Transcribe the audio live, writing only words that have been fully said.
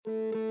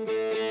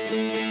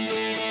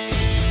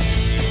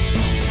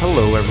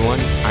Hello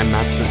everyone, I'm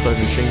Master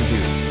Sergeant Shane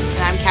Hughes.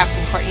 And I'm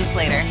Captain Courtney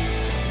Slater.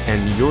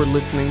 And you're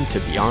listening to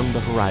Beyond the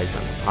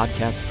Horizon, a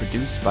podcast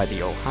produced by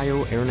the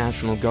Ohio Air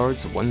National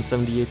Guard's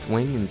 178th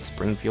Wing in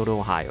Springfield,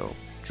 Ohio.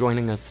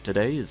 Joining us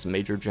today is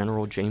Major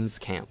General James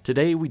Camp.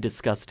 Today we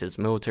discussed his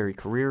military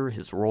career,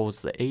 his role as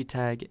the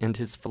ATAG, and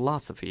his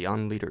philosophy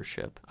on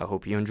leadership. I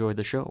hope you enjoy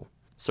the show.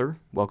 Sir,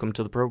 welcome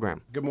to the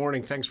program. Good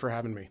morning. Thanks for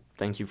having me.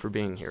 Thank you for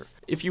being here.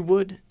 If you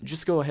would,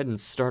 just go ahead and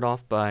start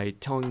off by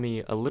telling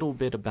me a little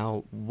bit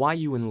about why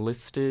you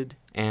enlisted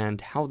and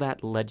how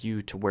that led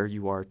you to where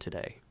you are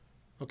today.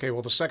 Okay,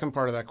 well, the second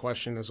part of that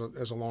question is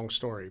a long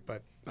story,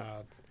 but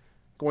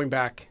going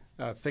back,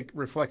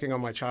 reflecting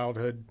on my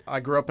childhood, I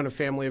grew up in a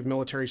family of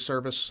military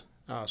service.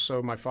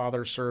 So my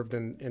father served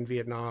in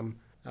Vietnam.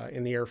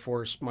 In the Air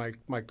Force.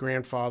 My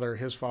grandfather,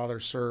 his father,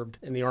 served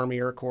in the Army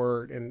Air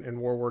Corps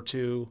in World War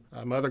II.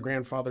 My other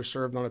grandfather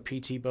served on a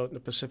PT boat in the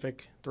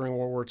Pacific during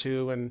World War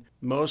II. And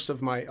most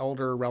of my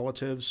elder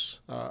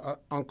relatives,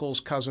 uncles,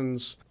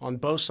 cousins, on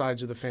both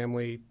sides of the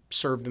family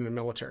served in the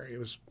military.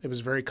 It was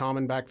very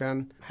common back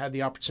then. I had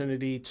the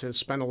opportunity to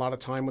spend a lot of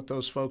time with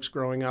those folks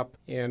growing up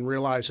and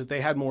realized that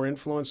they had more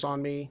influence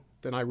on me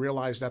than I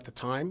realized at the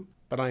time.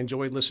 But I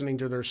enjoyed listening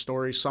to their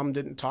stories. Some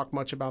didn't talk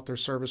much about their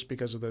service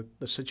because of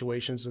the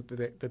situations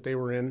that they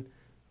were in.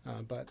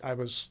 But I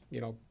was,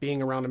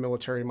 being around the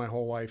military my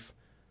whole life,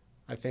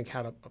 I think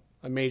had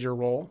a major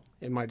role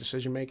in my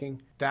decision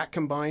making. That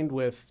combined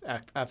with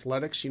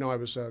athletics, I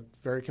was a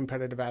very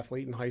competitive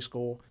athlete in high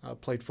school,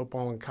 played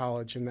football in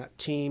college, and that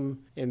team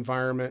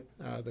environment,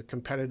 the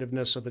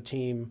competitiveness of a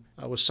team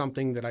was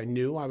something that I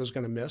knew I was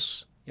going to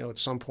miss, at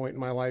some point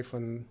in my life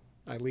when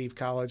I leave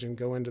college and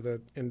go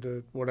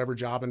into whatever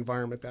job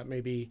environment that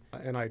may be.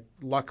 And I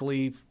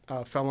luckily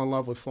fell in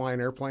love with flying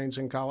airplanes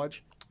in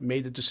college.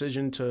 Made the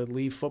decision to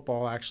leave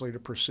football actually to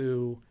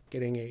pursue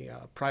getting a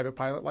private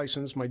pilot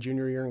license my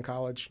junior year in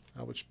college,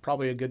 which was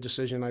probably a good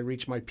decision. I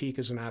reached my peak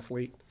as an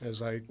athlete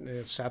as I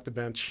sat the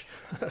bench.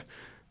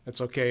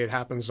 That's okay. It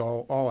happens to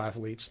all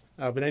athletes.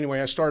 But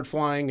anyway, I started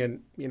flying,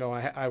 and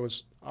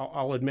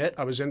I'll admit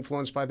I was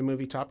influenced by the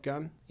movie Top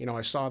Gun.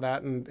 I saw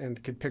that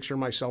and could picture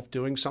myself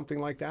doing something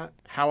like that.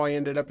 How I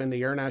ended up in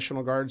the Air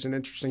National Guard is an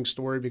interesting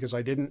story because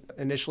I didn't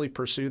initially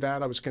pursue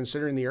that. I was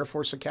considering the Air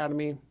Force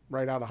Academy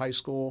right out of high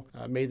school.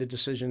 Made the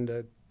decision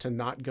to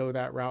not go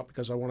that route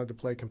because I wanted to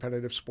play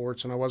competitive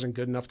sports and I wasn't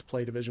good enough to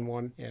play Division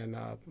I. And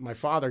my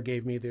father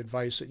gave me the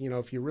advice that,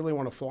 if you really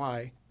want to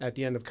fly at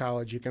the end of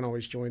college, you can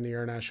always join the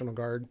Air National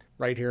Guard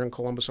right here in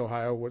Columbus,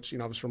 Ohio, which,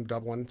 I was from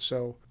Dublin.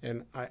 So,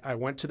 and I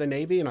went to the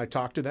Navy and I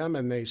talked to them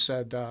and they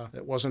said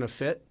it wasn't a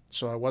fit.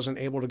 So I wasn't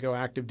able to go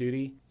active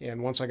duty.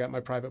 And once I got my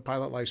private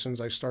pilot license,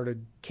 I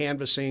started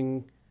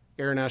canvassing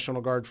Air National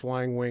Guard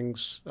flying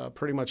wings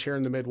pretty much here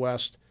in the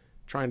Midwest,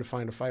 trying to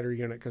find a fighter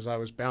unit because I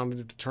was bound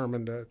and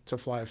determined to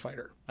fly a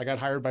fighter. I got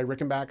hired by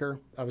Rickenbacker.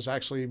 I was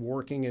actually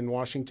working in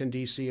Washington,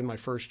 D.C. in my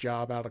first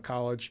job out of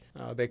college.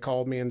 They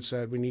called me and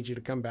said, we need you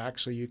to come back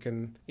so you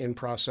can in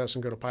process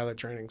and go to pilot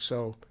training.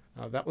 So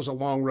that was a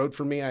long road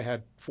for me. I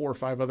had 4 or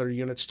 5 other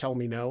units tell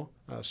me no.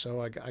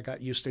 So I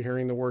got used to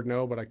hearing the word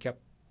no, but I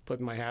kept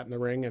putting my hat in the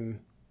ring and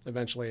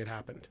eventually it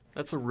happened.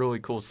 That's a really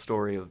cool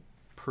story of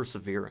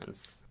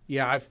perseverance.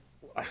 Yeah,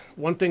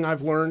 one thing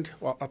I've learned,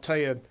 well, I'll tell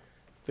you,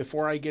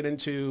 before I get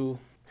into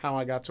how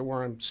I got to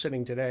where I'm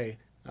sitting today,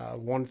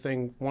 one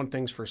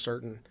thing's for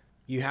certain.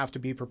 You have to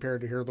be prepared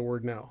to hear the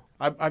word no.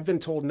 I've been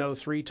told no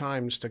 3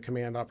 times to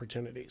command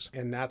opportunities.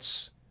 And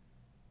that's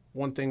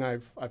one thing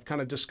I've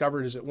kind of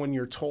discovered is that when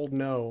you're told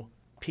no,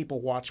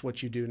 people watch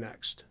what you do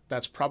next.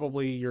 That's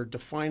probably your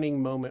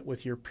defining moment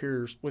with your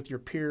peers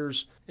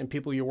and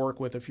people you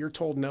work with. If you're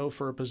told no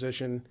for a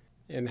position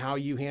and how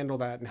you handle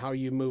that and how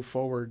you move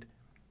forward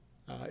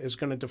is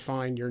going to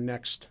define your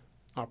next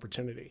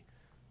opportunity.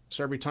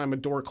 So every time a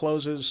door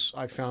closes,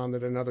 I found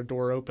that another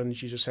door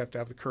opens. You just have to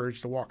have the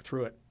courage to walk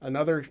through it.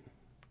 Another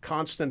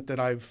constant that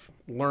I've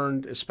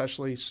learned,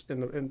 especially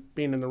in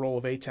being in the role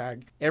of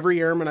ATAG, every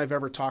airman I've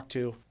ever talked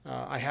to,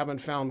 I haven't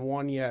found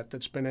one yet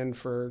that's been in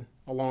for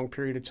a long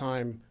period of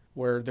time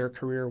where their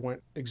career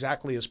went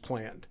exactly as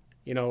planned.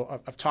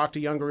 I've talked to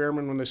younger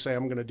airmen when they say,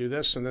 I'm going to do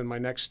this, and then my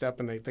next step,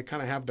 and they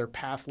kind of have their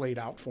path laid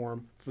out for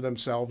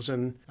themselves.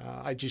 And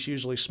I just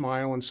usually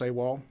smile and say,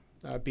 well,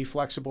 be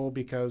flexible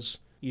because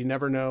you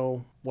never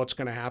know what's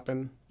going to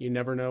happen. You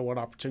never know what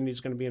opportunity is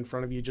going to be in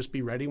front of you. Just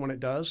be ready when it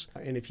does.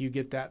 And if you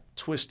get that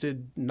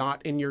twisted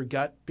knot in your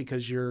gut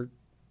because you're,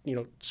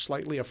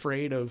 slightly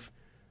afraid of,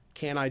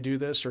 can I do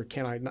this or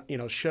can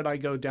I, should I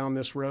go down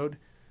this road?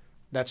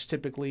 That's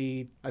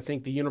typically, I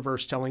think, the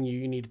universe telling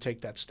you need to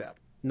take that step.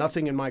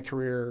 Nothing in my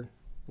career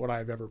would I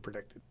have ever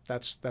predicted.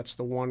 That's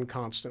the one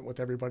constant with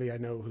everybody I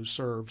know who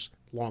serves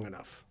long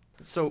enough.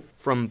 So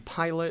from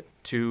pilot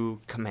to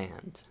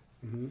command,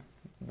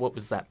 what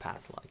was that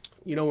path like?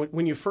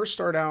 When you first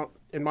start out,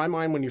 in my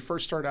mind, when you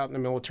first start out in the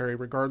military,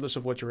 regardless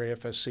of what your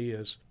AFSC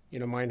is,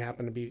 mine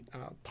happened to be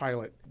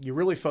pilot, you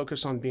really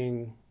focus on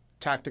being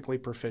tactically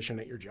proficient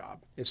at your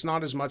job. It's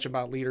not as much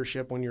about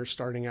leadership when you're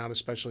starting out,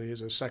 especially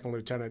as a second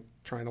lieutenant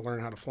trying to learn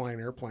how to fly an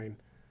airplane.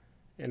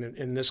 And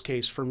in this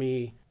case, for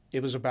me,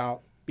 it was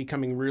about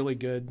becoming really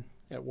good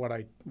at what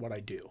I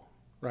do,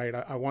 right?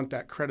 I want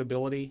that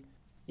credibility.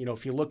 You know,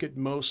 if you look at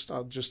most,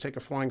 I'll just take a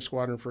flying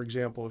squadron, for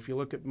example. If you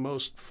look at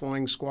most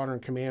flying squadron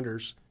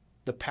commanders,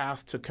 the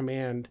path to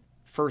command,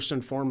 first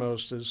and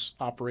foremost, is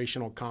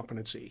operational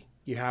competency.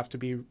 You have to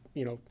be,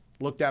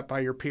 looked at by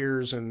your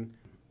peers and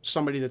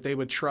somebody that they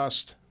would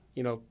trust,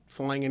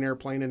 flying an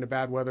airplane into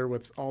bad weather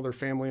with all their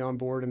family on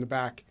board in the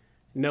back,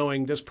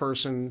 knowing this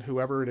person,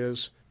 whoever it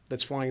is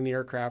that's flying the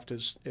aircraft,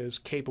 is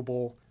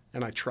capable,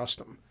 and I trust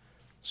them.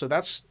 So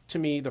that's, to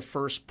me, the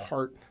first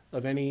part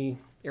of any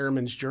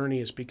airman's journey,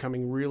 is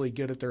becoming really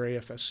good at their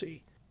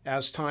AFSC.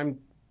 As time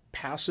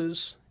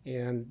passes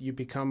and you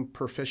become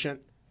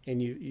proficient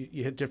and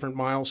you hit different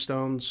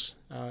milestones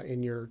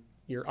in your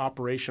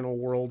operational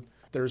world,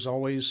 there's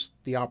always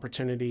the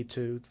opportunity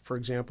to, for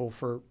example,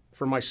 for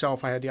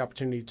myself, I had the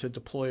opportunity to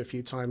deploy a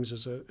few times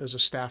as a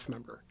staff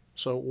member.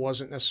 So it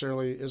wasn't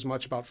necessarily as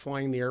much about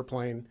flying the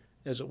airplane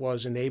as it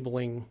was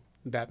enabling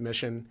that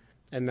mission.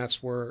 And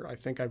that's where I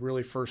think I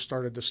really first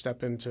started to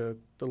step into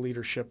the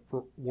leadership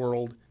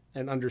world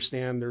and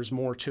understand there's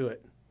more to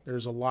it.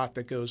 There's a lot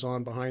that goes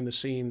on behind the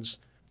scenes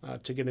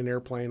to get an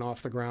airplane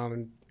off the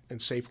ground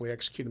and safely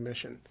execute a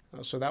mission.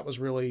 So that was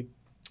really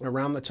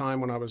around the time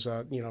when I was,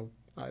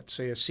 I'd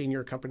say a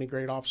senior company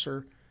grade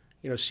officer.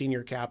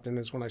 Senior captain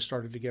is when I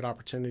started to get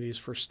opportunities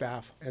for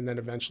staff. And then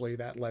eventually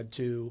that led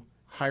to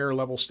higher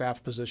level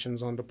staff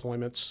positions on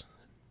deployments.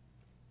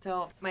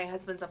 So my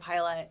husband's a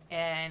pilot,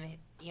 and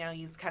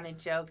he's kind of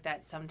joked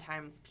that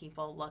sometimes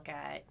people look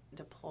at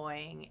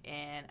deploying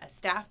in a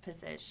staff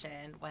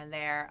position when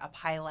they're a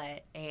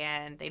pilot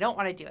and they don't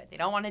want to do it. They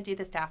don't want to do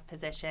the staff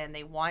position.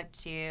 They want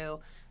to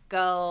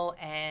go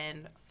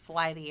and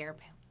fly the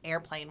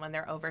airplane when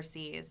they're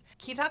overseas.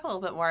 Can you talk a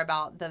little bit more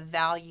about the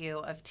value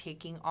of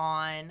taking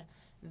on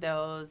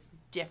those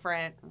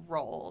different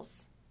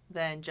roles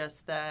than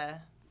just the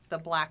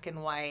black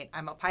and white,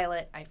 I'm a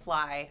pilot, I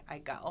fly, I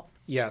go?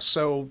 Yeah,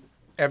 so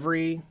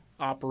every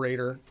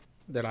operator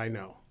that I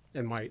know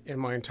in my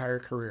entire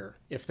career,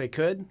 if they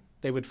could,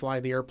 they would fly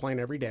the airplane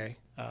every day,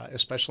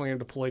 especially in a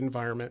deployed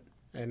environment.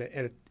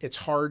 And it's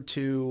hard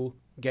to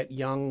get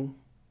young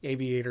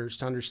aviators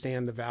to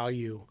understand the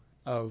value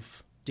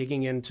of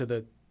digging into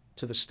the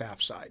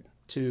staff side,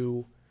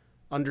 to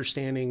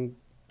understanding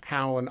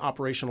how an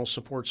operational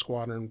support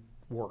squadron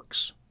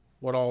works,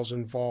 what all is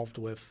involved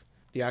with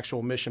the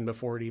actual mission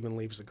before it even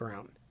leaves the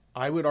ground.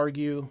 I would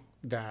argue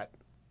that,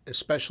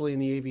 especially in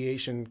the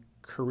aviation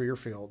career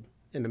field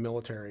in the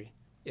military,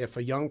 if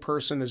a young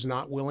person is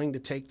not willing to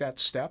take that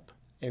step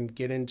and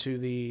get into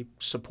the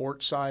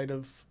support side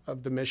of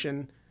the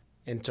mission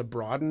and to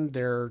broaden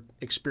their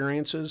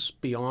experiences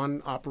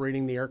beyond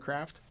operating the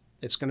aircraft,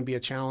 it's going to be a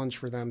challenge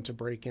for them to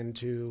break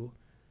into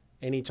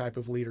any type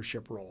of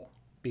leadership role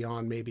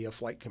beyond maybe a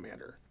flight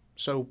commander.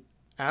 So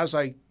as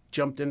I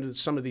jumped into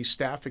some of these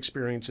staff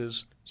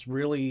experiences, it's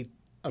really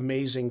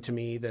amazing to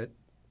me that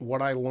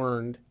what I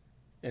learned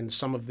and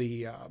some of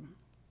the,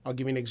 I'll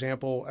give you an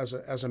example.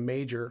 As a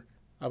major,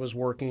 I was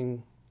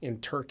working in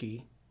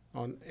Turkey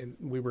and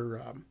we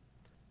were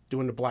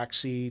doing the Black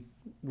Sea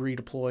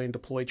redeploy and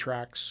deploy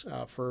tracks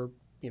for,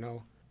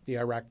 the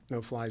Iraq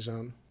no-fly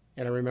zone.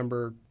 And I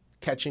remember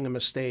catching a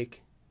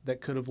mistake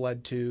that could have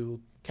led to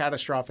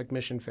catastrophic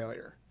mission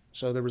failure.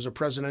 So there was a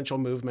presidential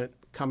movement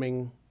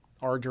coming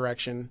our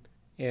direction,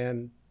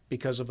 and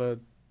because of a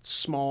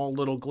small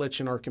little glitch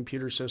in our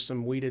computer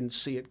system, we didn't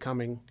see it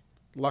coming.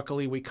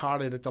 Luckily, we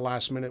caught it at the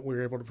last minute. We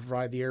were able to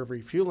provide the air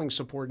refueling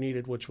support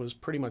needed, which was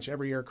pretty much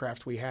every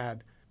aircraft we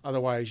had.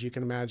 Otherwise, you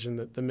can imagine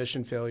that the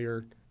mission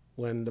failure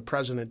when the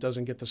president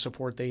doesn't get the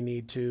support they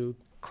need to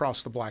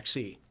cross the Black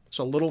Sea.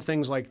 So little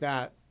things like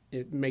that,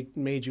 it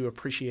made you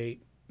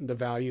appreciate the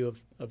value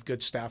of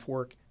good staff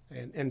work.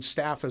 And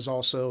staff is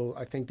also,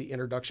 I think, the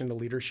introduction to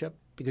leadership,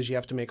 because you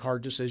have to make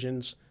hard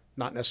decisions,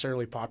 not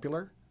necessarily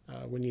popular.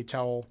 When you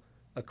tell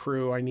a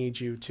crew, I need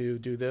you to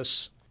do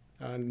this,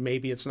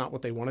 maybe it's not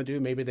what they want to do.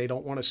 Maybe they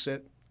don't want to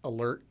sit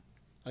alert,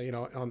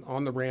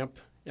 on the ramp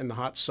in the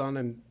hot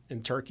sun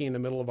in Turkey in the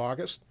middle of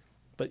August,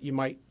 but you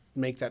might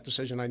make that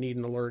decision. I need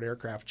an alert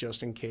aircraft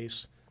just in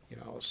case,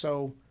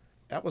 So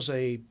that was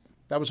a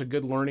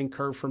good learning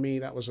curve for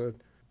me.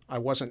 I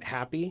wasn't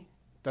happy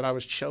that I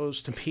was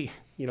chose to be,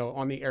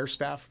 on the air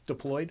staff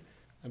deployed,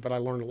 but I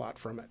learned a lot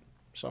from it.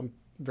 So I'm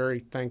very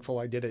thankful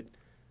I did it.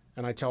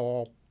 And I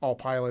tell all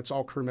pilots,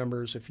 all crew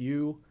members, if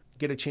you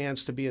get a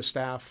chance to be a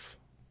staff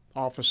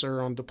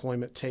officer on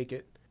deployment, take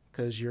it,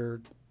 because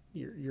you're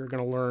going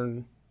to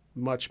learn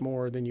much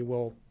more than you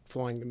will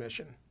flying the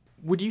mission.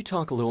 Would you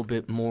talk a little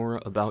bit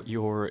more about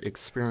your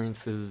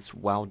experiences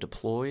while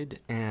deployed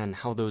and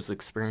how those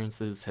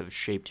experiences have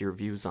shaped your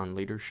views on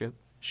leadership?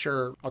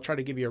 Sure. I'll try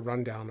to give you a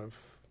rundown of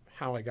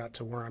how I got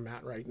to where I'm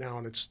at right now,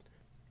 and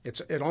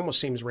it almost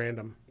seems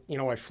random.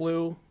 I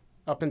flew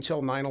up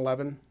until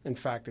 9/11. In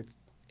fact, it's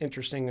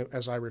interesting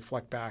as I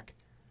reflect back.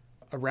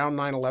 Around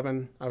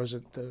 9/11, I was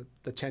at the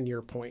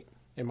 10-year point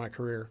in my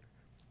career.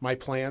 My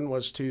plan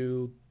was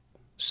to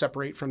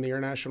separate from the Air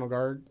National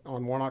Guard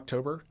on 1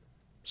 October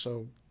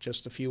So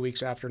just a few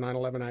weeks after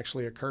 9/11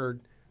 actually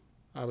occurred,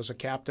 I was a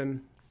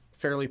captain,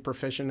 fairly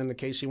proficient in the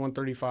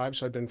KC-135,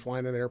 so I'd been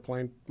flying an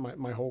airplane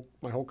my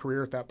whole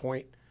career at that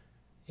point,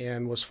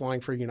 and was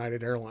flying for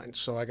United Airlines.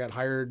 So I got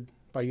hired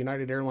by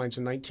United Airlines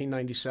in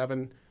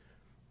 1997,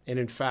 and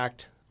in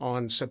fact,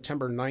 on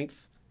September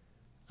 9th,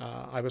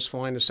 I was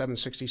flying a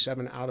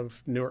 767 out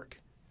of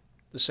Newark,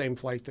 the same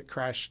flight that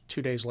crashed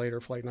 2 days later,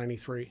 Flight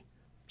 93.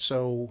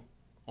 So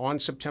on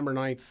September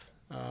 9th,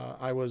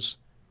 I was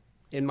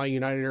in my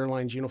United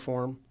Airlines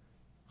uniform.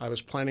 I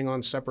was planning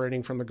on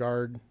separating from the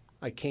Guard.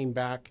 I came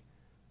back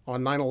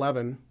on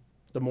 9/11,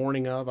 the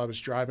morning of. I was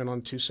driving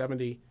on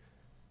 270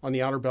 on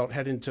the Outer Belt,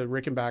 heading to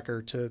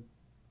Rickenbacker to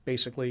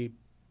basically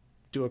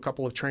do a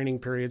couple of training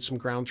periods, some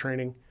ground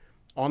training.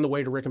 On the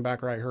way to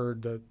Rickenbacker, I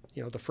heard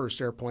the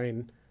first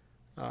airplane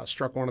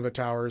struck one of the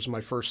towers.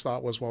 My first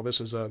thought was, well,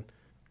 this is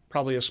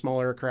probably a small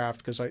aircraft,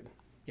 because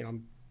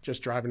I'm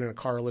just driving in a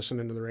car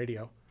listening to the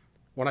radio.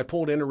 When I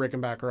pulled into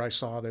Rickenbacker, I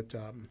saw that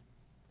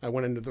I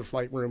went into the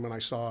flight room and I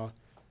saw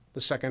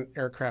the second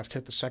aircraft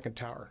hit the second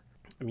tower.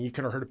 I mean, you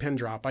could have heard a pin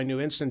drop. I knew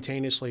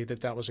instantaneously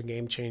that was a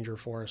game changer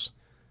for us.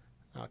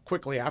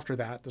 Quickly after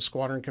that, the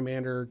squadron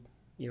commander,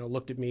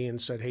 looked at me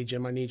and said, "Hey,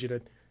 Jim, I need you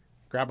to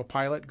grab a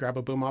pilot, grab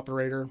a boom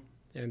operator,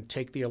 and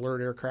take the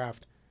alert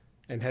aircraft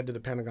and head to the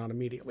Pentagon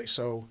immediately."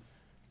 So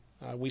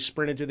we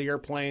sprinted to the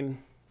airplane.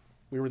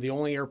 We were the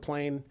only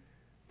airplane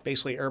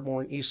basically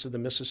airborne east of the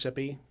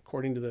Mississippi,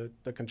 according to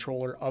the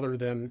controller, other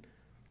than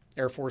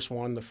Air Force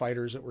One, the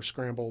fighters that were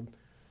scrambled.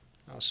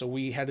 So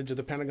we headed to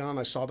the Pentagon.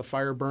 I saw the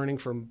fire burning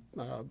from,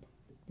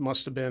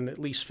 must have been at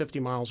least 50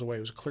 miles away.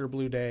 It was a clear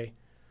blue day.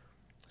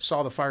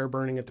 Saw the fire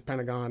burning at the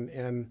Pentagon,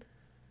 and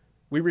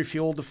we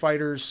refueled the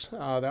fighters.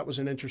 That was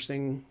an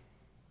interesting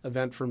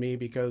event for me,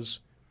 because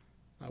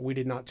we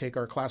did not take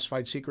our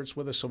classified secrets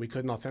with us, so we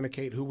couldn't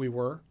authenticate who we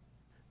were.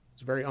 It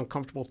was a very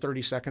uncomfortable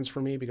 30 seconds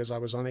for me, because I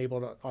was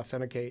unable to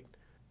authenticate.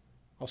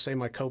 I'll say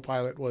my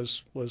co-pilot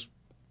was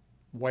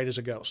white as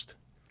a ghost.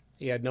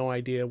 He had no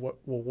idea what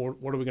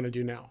are we going to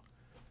do now.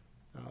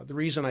 The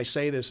reason I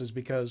say this is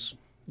because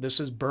this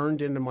is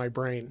burned into my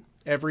brain.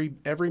 Every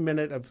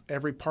minute of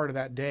every part of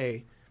that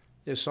day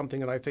is something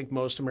that I think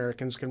most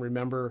Americans can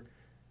remember,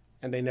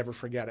 and they never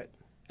forget it.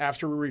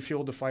 After we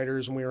refueled the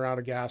fighters and we were out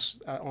of gas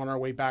on our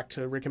way back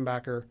to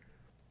Rickenbacker,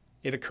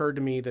 it occurred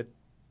to me that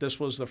this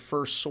was the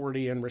first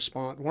sortie in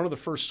response, one of the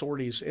first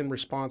sorties in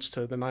response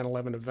to the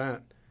 9/11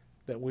 event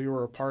that we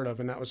were a part of,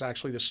 and that was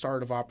actually the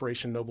start of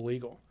Operation Noble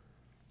Eagle.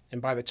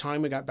 And by the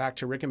time we got back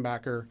to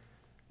Rickenbacker,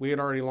 we had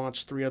already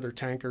launched 3 other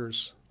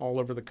tankers all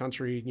over the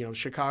country,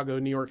 Chicago,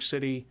 New York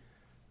City,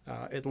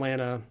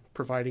 Atlanta,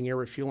 providing air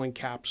refueling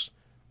caps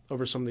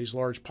over some of these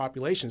large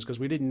populations, because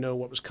we didn't know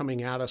what was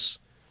coming at us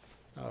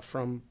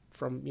from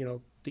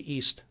the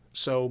east.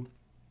 So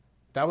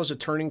that was a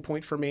turning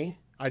point for me.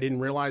 I didn't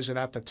realize it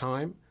at the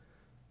time,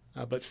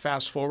 but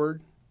fast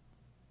forward,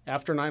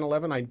 after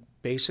 9/11, I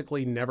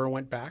basically never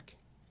went back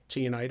to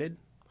United.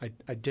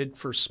 I did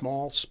for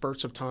small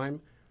spurts of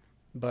time,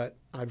 but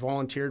I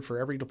volunteered for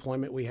every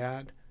deployment we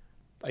had.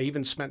 I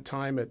even spent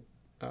time at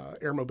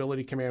Air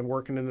Mobility Command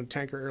working in the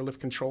Tanker Airlift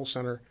Control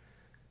Center.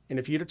 And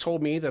if you'd have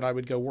told me that I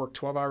would go work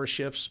 12-hour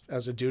shifts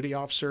as a duty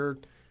officer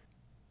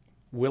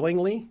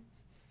willingly,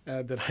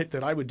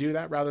 that I would do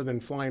that rather than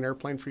fly an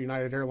airplane for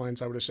United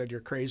Airlines, I would have said,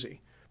 you're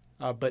crazy.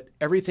 But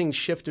everything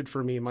shifted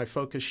for me. My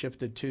focus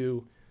shifted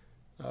to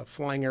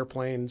flying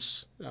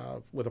airplanes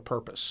with a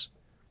purpose.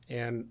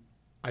 And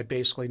I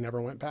basically never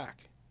went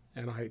back.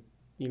 And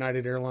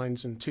United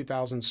Airlines in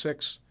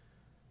 2006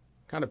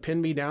 kind of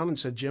pinned me down and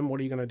said, "Jim,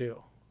 what are you going to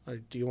do?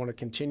 Do you want to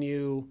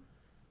continue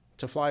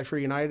to fly for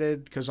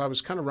United?" Because I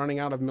was kind of running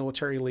out of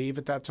military leave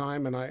at that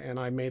time, and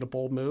I made a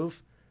bold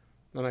move.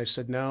 And I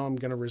said, no, I'm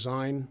going to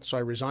resign. So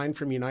I resigned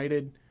from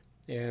United,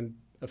 and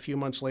a few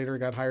months later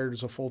got hired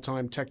as a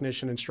full-time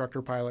technician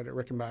instructor pilot at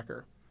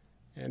Rickenbacker.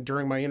 And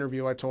during my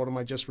interview, I told him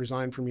I just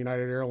resigned from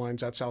United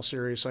Airlines. That's how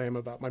serious I am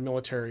about my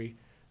military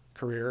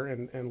career.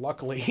 And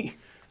luckily,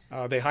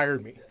 they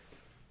hired me.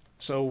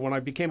 So when I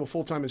became a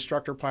full-time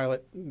instructor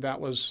pilot, that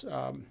was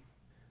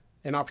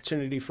an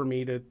opportunity for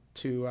me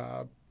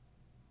to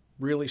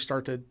really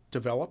start to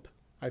develop,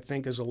 I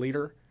think, as a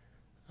leader.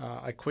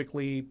 I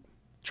quickly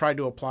tried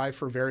to apply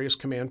for various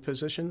command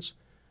positions.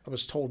 I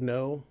was told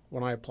no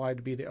when I applied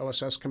to be the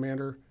OSS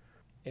commander,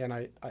 and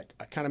I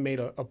kind of made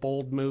a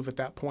bold move at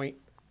that point,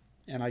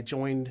 and I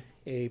joined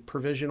a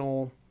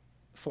provisional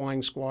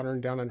flying squadron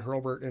down in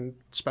Hurlburt in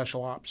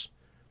Special Ops.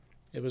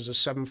 It was a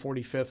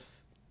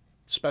 745th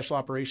Special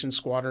Operations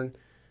Squadron,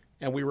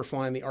 and we were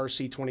flying the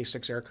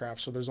RC-26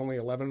 aircraft. So there's only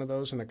 11 of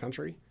those in the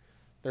country.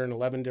 They're in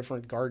 11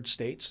 different Guard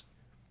states,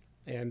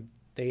 and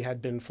they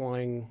had been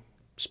flying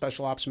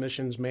Special Ops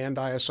missions, manned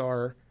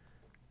ISR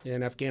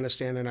in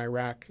Afghanistan and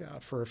Iraq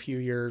for a few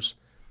years,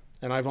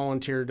 and I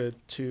volunteered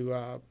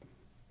to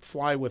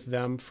fly with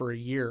them for a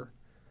year.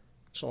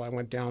 So I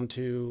went down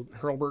to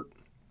Hurlburt,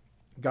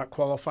 got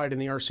qualified in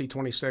the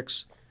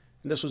RC-26,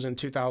 and this was in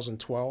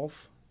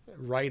 2012,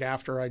 right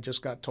after I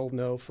just got told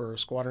no for a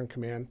squadron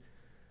command,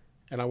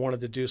 and I wanted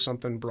to do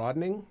something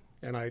broadening,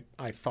 and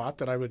I thought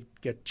that I would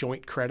get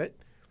joint credit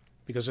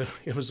because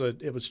it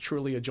was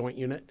truly a joint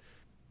unit.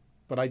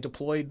 But I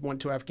deployed,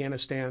 went to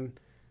Afghanistan,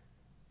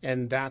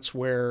 and that's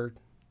where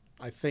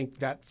I think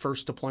that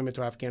first deployment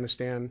to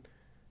Afghanistan,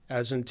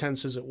 as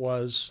intense as it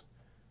was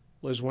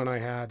when I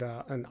had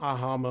an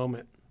aha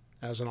moment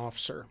as an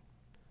officer.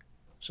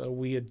 So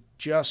we had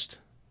just,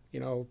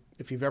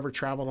 if you've ever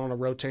traveled on a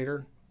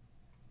rotator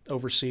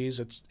overseas,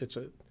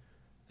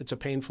 it's a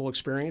painful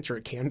experience, or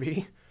it can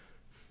be.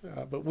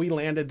 But we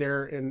landed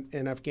there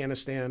in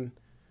Afghanistan,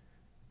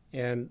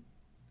 and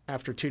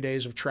after 2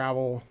 days of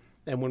travel,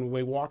 and when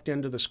we walked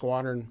into the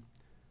squadron,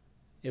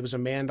 it was a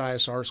manned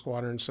ISR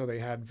squadron, so they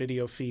had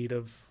video feed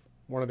of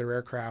one of their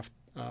aircraft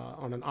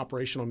on an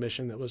operational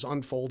mission that was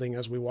unfolding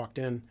as we walked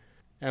in.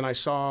 And I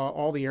saw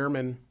all the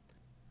airmen,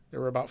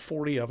 there were about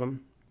 40 of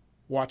them,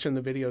 watching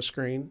the video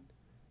screen.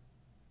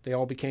 They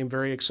all became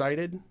very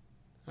excited.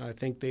 I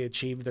think they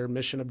achieved their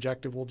mission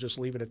objective. We'll just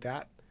leave it at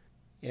that.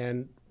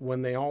 And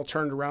when they all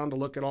turned around to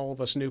look at all of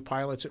us new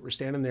pilots that were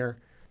standing there,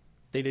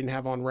 they didn't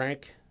have on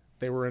rank.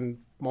 They were in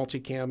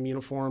multicam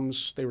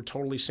uniforms. They were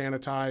totally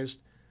sanitized.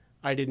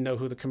 I didn't know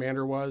who the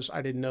commander was.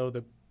 I didn't know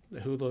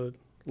who the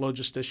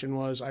logistician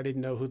was. I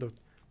didn't know who the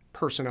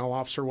personnel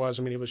officer was.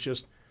 I mean, it was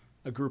just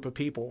a group of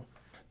people.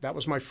 That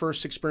was my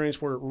first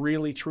experience where it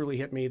really, truly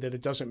hit me that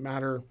it doesn't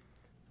matter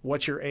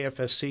what your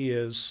AFSC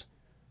is,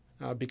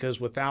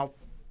 because without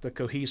the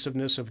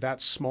cohesiveness of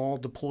that small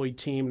deployed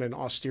team in an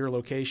austere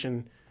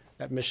location,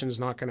 that mission is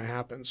not going to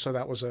happen. So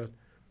that was an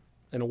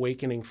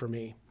awakening for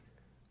me.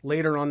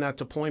 Later on that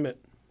deployment,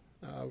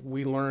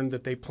 we learned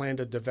that they planned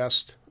to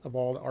divest of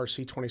all the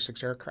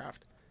RC-26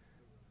 aircraft.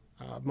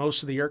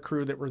 Most of the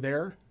aircrew that were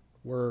there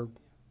were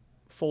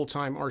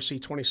full-time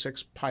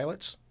RC-26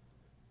 pilots,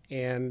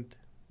 and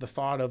the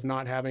thought of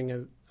not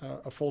having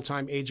a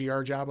full-time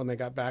AGR job when they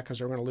got back because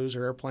they were going to lose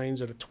their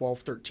airplanes at a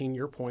 12,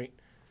 13-year point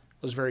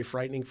was very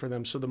frightening for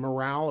them. So the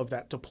morale of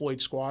that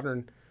deployed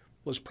squadron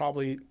was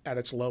probably at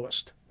its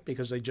lowest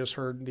because they just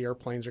heard the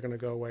airplanes are going to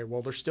go away.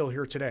 Well, they're still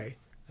here today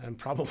and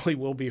probably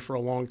will be for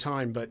a long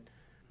time, but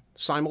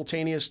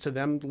simultaneous to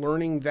them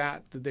learning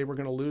that they were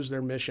going to lose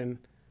their mission,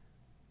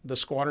 the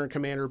squadron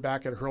commander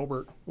back at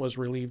Hurlburt was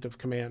relieved of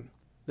command.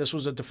 This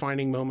was a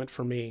defining moment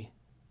for me.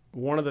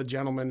 One of the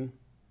gentlemen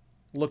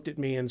looked at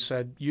me and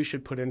said, "You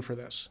should put in for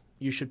this.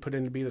 You should put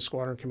in to be the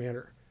squadron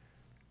commander."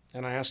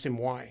 And I asked him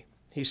why.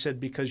 He said,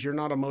 "Because you're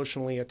not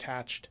emotionally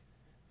attached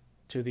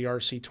to the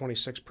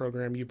RC-26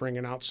 program. You bring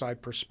an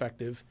outside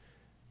perspective.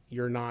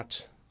 You're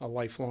not a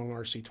lifelong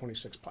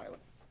RC-26 pilot.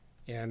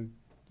 And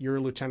you're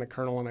a lieutenant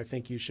colonel, and I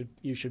think you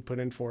should put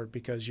in for it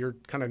because you're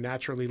kind of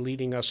naturally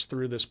leading us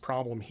through this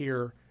problem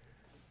here."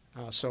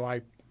 So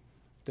I,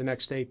 the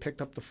next day,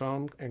 picked up the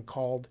phone and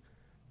called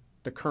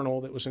the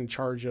colonel that was in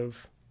charge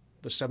of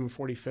the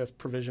 745th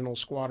Provisional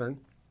Squadron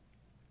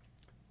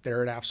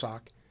there at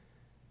AFSOC.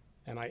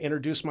 And I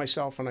introduced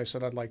myself, and I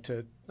said I'd like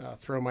to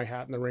throw my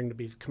hat in the ring to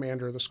be the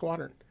commander of the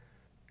squadron.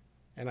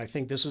 And I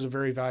think this is a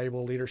very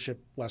valuable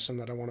leadership lesson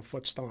that I want to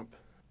foot stomp.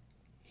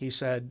 He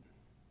said,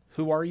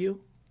 "Who are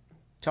you?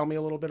 Tell me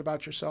a little bit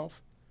about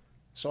yourself."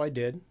 So I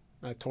did.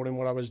 I told him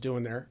what I was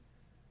doing there,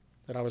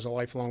 that I was a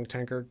lifelong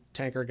tanker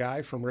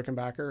guy from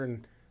Rickenbacker,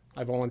 and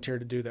I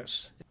volunteered to do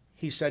this.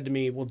 He said to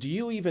me, "Well, do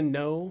you even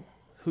know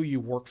who you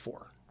work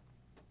for?"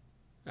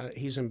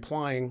 He's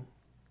implying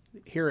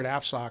here at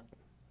AFSOC,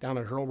 down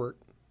at Hurlburt,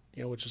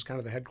 which is kind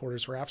of the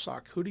headquarters for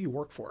AFSOC, who do you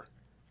work for?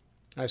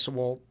 I said,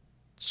 "Well,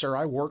 sir,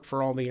 I work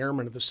for all the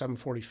airmen of the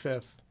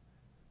 745th.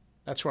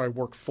 That's who I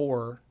work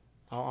for.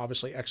 I'll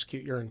obviously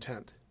execute your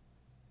intent."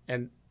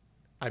 And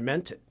I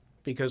meant it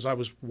because I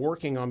was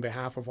working on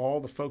behalf of all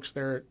the folks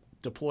there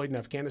deployed in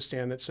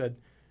Afghanistan that said,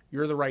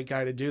 "You're the right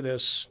guy to do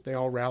this." They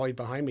all rallied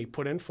behind me,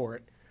 put in for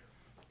it.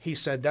 He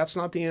said, "That's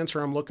not the answer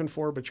I'm looking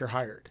for, but you're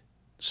hired."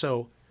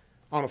 So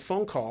on a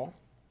phone call,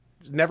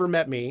 never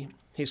met me,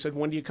 he said,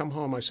 "When do you come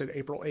home?" I said,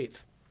 "April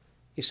 8th.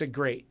 He said,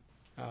 "Great.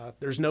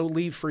 There's no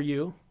leave for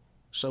you.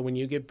 So when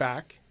you get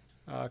back,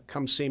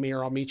 come see me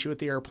or I'll meet you at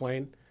the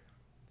airplane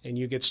and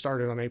you get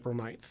started on April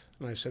 9th.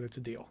 And I said, "It's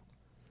a deal."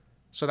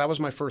 So that was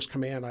my first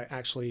command. I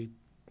actually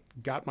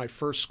got my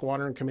first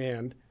squadron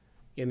command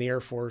in the Air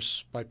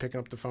Force by picking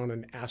up the phone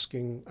and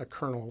asking a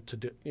colonel to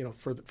do,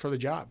 for the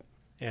job.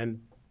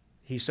 And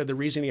he said the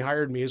reason he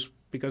hired me is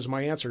because of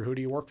my answer, "Who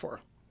do you work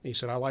for?" He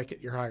said, "I like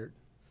it. You're hired."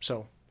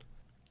 So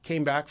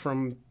came back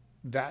from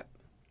that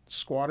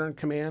squadron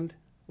command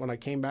when I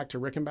came back to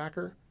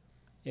Rickenbacker.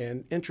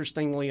 And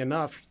interestingly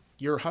enough,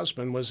 your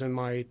husband was in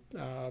my,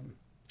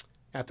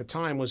 at the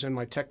time, was in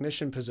my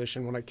technician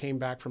position when I came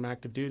back from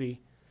active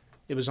duty.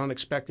 It was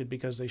unexpected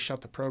because they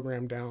shut the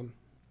program down.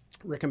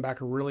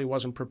 Rickenbacker really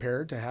wasn't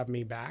prepared to have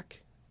me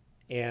back.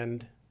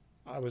 And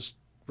I was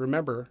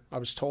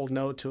told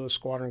no to a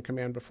squadron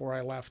command before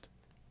I left.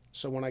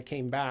 So when I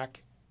came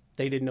back,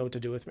 they didn't know what to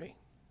do with me.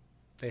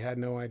 They had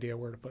no idea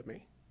where to put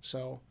me.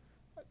 So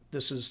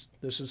this is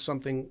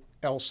something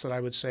else that I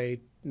would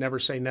say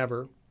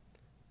never,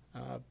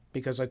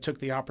 because I took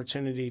the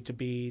opportunity to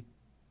be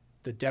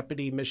the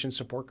Deputy Mission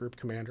Support Group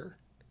Commander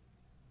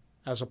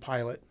as a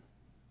pilot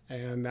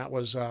And that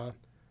was I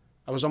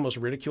was almost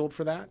ridiculed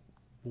for that.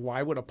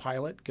 Why would a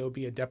pilot go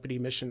be a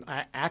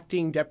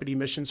acting deputy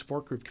mission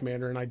support group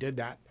commander? And I did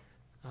that.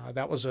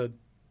 That was a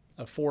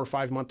 4 or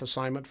 5 month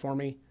assignment for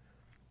me.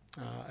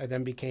 I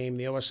then became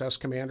the OSS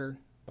commander,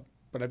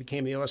 but I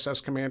became the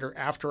OSS commander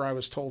after I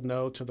was told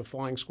no to the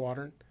flying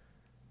squadron.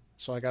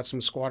 So I got some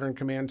squadron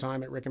command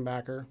time at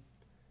Rickenbacker.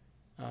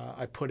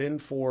 I put in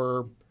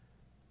for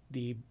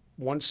the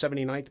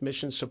 179th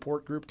Mission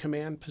Support Group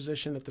Command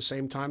position at the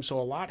same time. So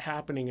a lot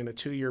happening in a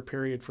 2-year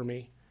period for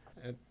me.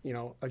 And,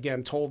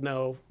 again, told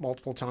no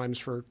multiple times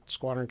for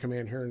squadron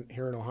command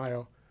here in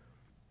Ohio.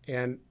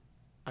 And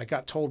I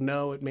got told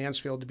no at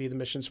Mansfield to be the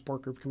Mission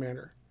Support Group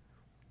Commander.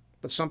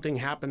 But something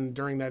happened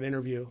during that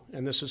interview,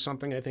 and this is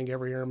something I think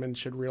every airman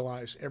should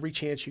realize. Every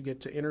chance you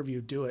get to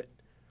interview, do it.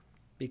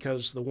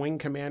 Because the wing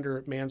commander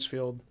at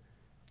Mansfield,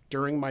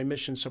 during my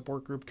Mission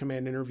Support Group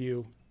Command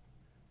interview,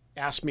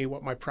 asked me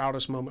what my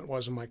proudest moment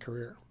was in my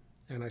career.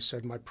 And I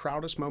said, my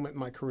proudest moment in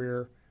my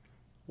career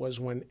was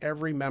when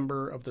every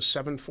member of the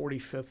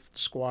 745th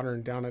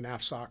Squadron down at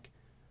AFSOC,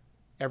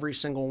 every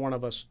single one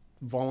of us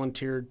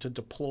volunteered to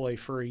deploy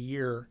for a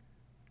year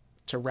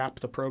to wrap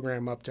the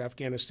program up to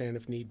Afghanistan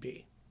if need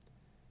be.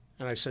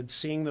 And I said,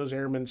 seeing those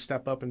airmen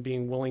step up and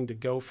being willing to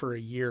go for a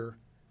year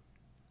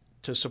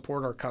to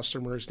support our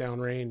customers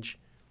downrange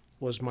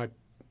was my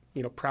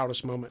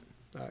proudest moment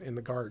in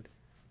the Guard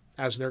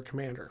as their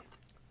commander.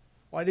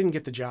 Well, I didn't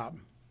get the job.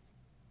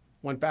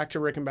 Went back to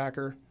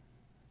Rickenbacker,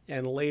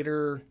 and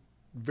later,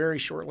 very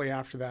shortly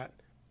after that,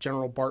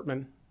 General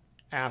Bartman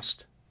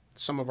asked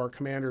some of our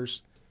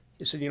commanders,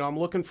 he said, I'm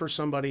looking for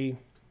somebody,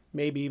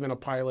 maybe even a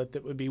pilot,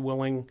 that would be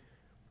willing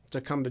to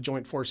come to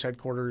Joint Force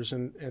Headquarters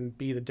and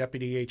be the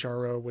deputy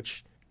HRO,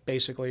 which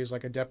basically is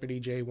like a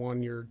deputy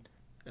J1. You're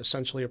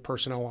essentially a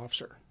personnel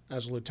officer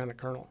as a lieutenant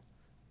colonel.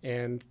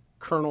 And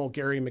Colonel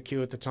Gary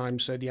McHugh at the time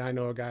said, yeah, I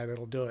know a guy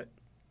that'll do it.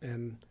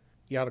 And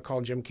you ought to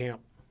call Jim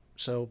Camp.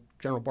 So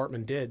General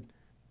Bartman did.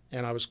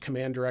 And I was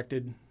command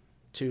directed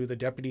to the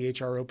deputy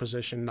HRO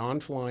position,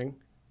 non-flying.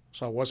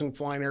 So I wasn't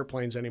flying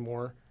airplanes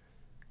anymore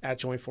at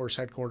Joint Force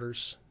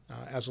Headquarters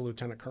as a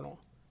lieutenant colonel.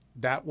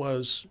 That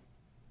was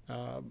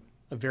a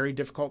very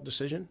difficult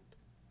decision.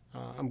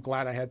 I'm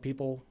glad I had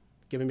people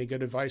giving me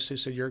good advice. They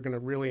said, you're going to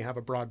really have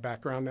a broad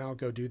background now,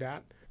 go do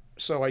that.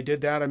 So I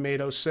did that. I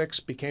made 06,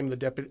 became the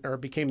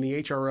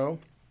HRO,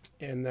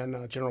 and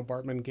then General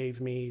Bartman gave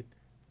me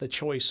the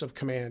choice of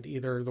command,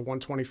 either the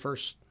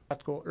 121st the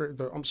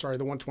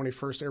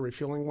 121st Air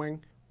Refueling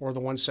Wing or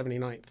the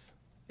 179th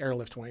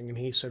Airlift Wing, and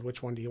he said,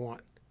 which one do you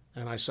want?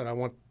 And I said, I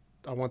want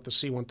the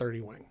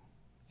C-130 wing.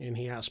 And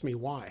he asked me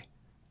why.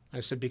 I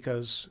said,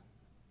 because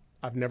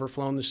I've never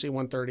flown the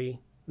C-130.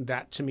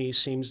 That to me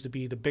seems to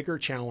be the bigger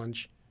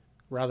challenge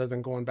rather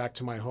than going back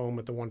to my home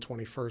at the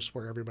 121st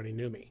where everybody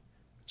knew me.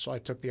 So I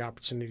took the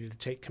opportunity to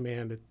take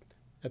command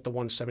at the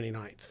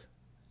 179th.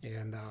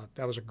 And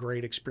that was a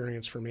great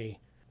experience for me.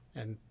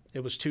 And it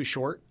was too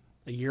short.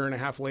 A year and a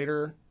half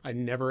later, I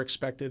never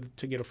expected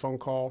to get a phone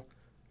call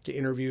to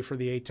interview for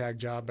the ATAG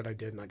job, but I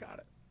did, and I got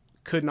it.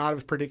 Could not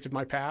have predicted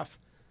my path.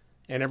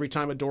 And every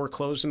time a door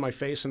closed in my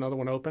face, another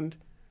one opened.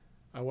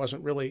 I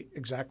wasn't really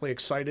exactly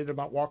excited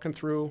about walking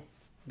through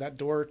that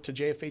door to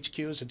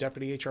JFHQ as a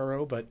deputy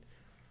HRO, but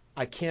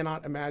I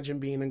cannot imagine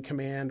being in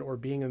command or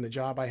being in the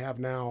job I have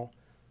now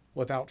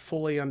without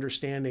fully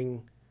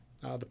understanding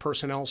the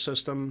personnel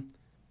system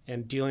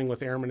and dealing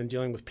with airmen and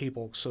dealing with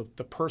people. So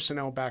the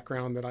personnel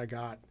background that I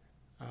got,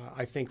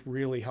 I think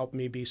really helped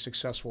me be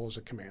successful as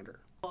a commander.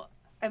 Well,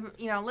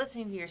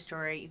 listening to your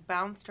story, you've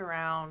bounced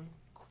around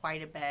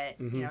quite a bit.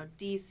 Mm-hmm.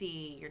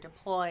 DC, you're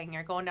deploying,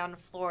 you're going down to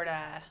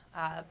Florida,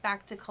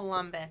 back to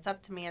Columbus,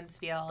 up to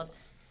Mansfield.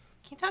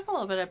 Can you talk a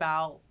little bit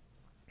about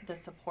the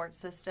support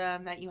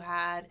system that you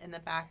had in the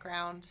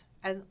background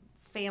and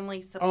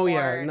family support? Oh,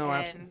 yeah. No,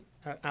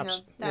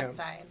 that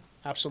side.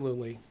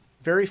 Absolutely.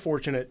 Very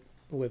fortunate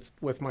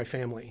with my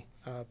family.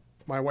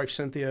 My wife,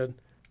 Cynthia,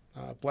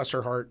 bless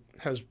her heart,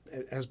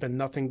 has been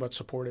nothing but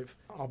supportive.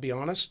 I'll be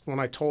honest, when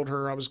I told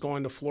her I was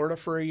going to Florida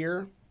for a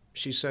year,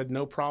 she said,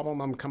 no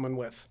problem, I'm coming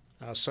with.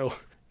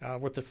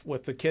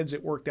 With the kids,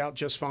 it worked out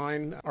just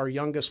fine. Our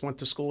youngest went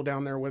to school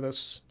down there with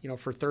us,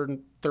 for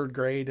third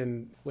grade,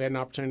 and we had an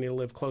opportunity to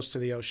live close to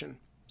the ocean.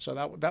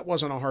 So that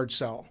wasn't a hard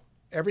sell.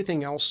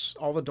 Everything else,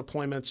 all the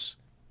deployments,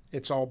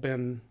 it's all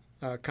been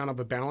kind of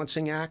a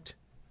balancing act.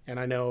 And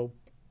I know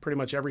pretty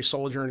much every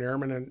soldier and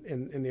airman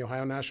in the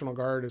Ohio National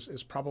Guard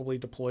is probably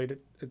deployed,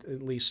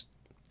 at least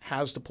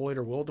has deployed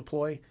or will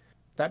deploy.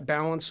 That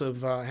balance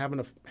of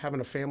having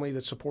a family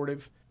that's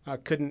supportive,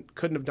 couldn't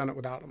have done it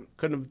without them.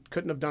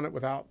 Couldn't have done it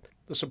without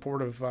the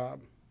support of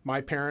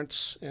my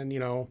parents and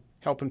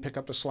helping pick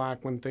up the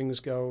slack when things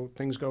go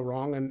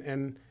wrong.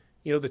 And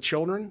the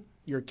children,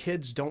 your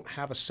kids don't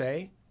have a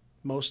say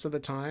most of the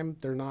time.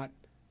 They're not,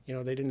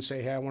 they didn't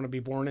say, hey, I want to be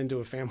born into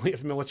a family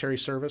of military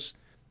service.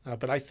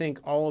 But I think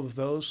all of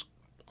those,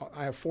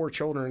 I have 4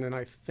 children, and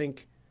I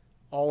think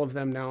all of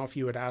them now, if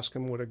you would ask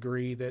them, would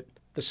agree that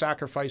the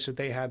sacrifice that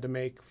they had to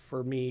make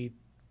for me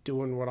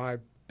doing what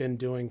I've been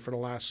doing for the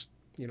last,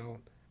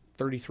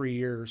 33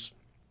 years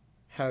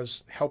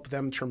has helped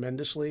them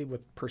tremendously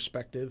with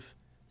perspective.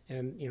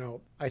 And,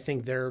 I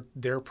think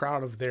they're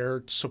proud of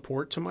their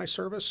support to my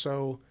service.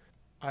 So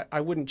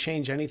I wouldn't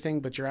change anything,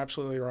 but you're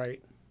absolutely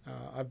right.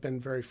 I've been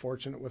very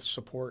fortunate with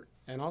support.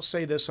 And I'll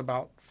say this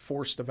about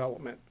force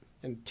development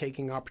and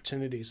taking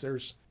opportunities.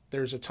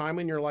 There's a time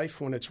in your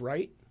life when it's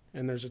right,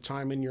 and there's a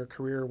time in your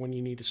career when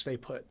you need to stay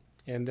put.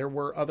 And there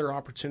were other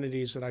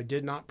opportunities that I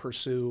did not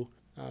pursue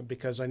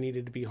because I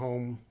needed to be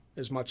home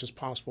as much as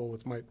possible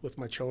with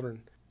my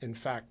children. In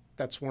fact,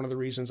 that's one of the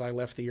reasons I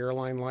left the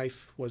airline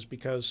life, was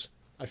because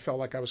I felt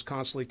like I was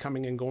constantly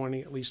coming and going,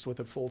 at least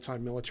with a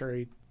full-time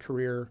military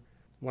career.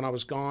 When I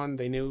was gone,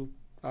 they knew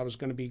I was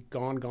going to be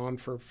gone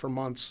for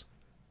months.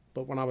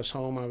 But when I was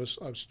home, I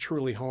was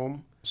truly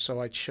home. So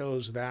I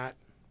chose that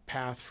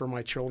path for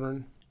my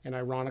children. And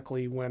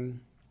ironically, when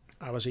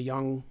I was a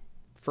young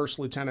first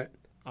lieutenant,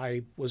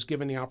 I was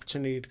given the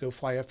opportunity to go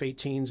fly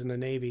F-18s in the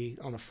Navy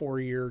on a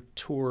 4-year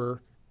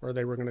tour where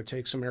they were going to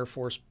take some Air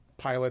Force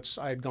pilots.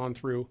 I had gone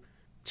through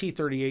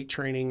T-38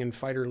 training and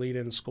fighter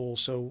lead-in school,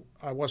 so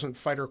I wasn't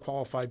fighter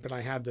qualified, but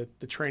I had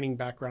the training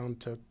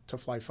background to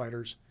fly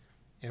fighters.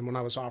 And when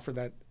I was offered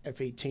that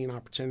F-18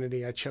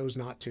 opportunity, I chose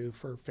not to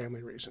for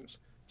family reasons.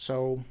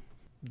 So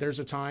there's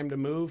a time to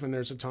move and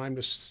there's a time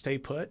to stay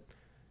put,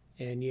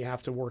 and you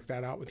have to work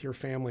that out with your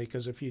family,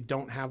 because if you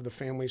don't have the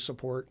family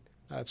support,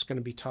 it's going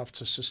to be tough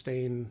to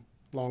sustain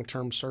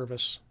long-term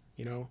service.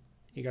 You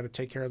got to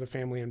take care of the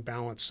family and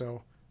balance.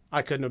 So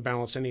I couldn't have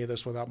balanced any of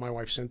this without my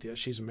wife, Cynthia.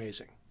 She's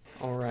amazing.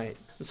 All right.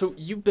 So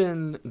you've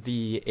been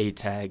the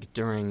ATAG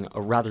during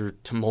a rather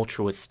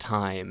tumultuous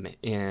time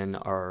in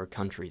our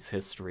country's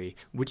history.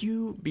 Would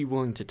you be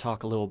willing to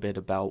talk a little bit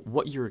about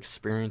what your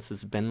experience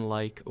has been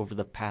like over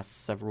the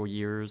past several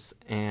years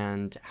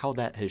and how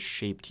that has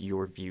shaped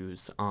your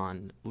views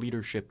on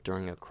leadership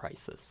during a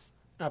crisis?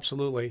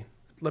 Absolutely.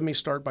 Let me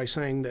start by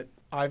saying that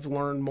I've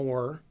learned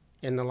more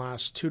in the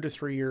last 2 to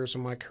 3 years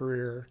of my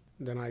career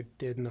than I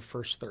did in the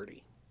first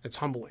 30. It's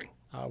humbling.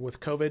 With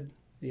COVID,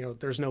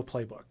 there's no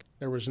playbook.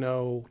 There's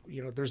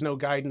no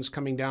guidance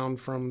coming down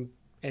from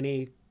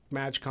any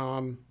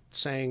MAGCOM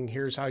saying,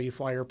 here's how you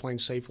fly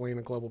airplanes safely in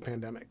a global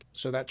pandemic.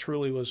 So that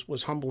truly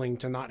was humbling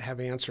to not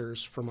have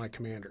answers for my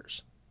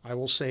commanders. I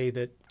will say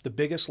that the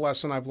biggest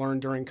lesson I've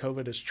learned during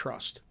COVID is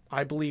trust.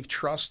 I believe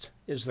trust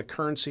is the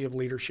currency of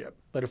leadership.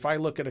 But if I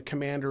look at a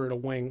commander at a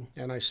wing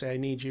and I say, I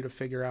need you to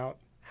figure out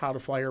how to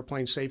fly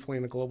airplanes safely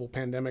in a global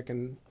pandemic,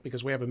 and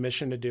because we have a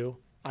mission to do,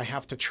 I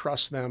have to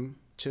trust them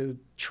to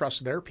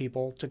trust their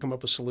people to come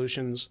up with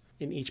solutions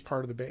in each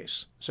part of the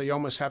base. So you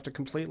almost have to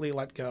completely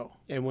let go.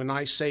 And when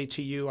I say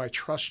to you, I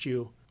trust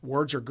you,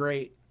 words are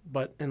great,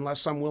 but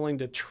unless I'm willing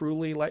to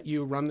truly let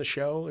you run the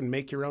show and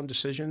make your own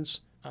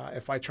decisions,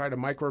 if I try to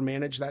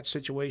micromanage that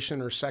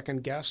situation or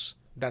second guess,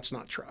 that's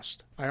not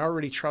trust. I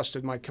already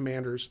trusted my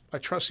commanders. I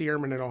trust the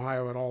airmen in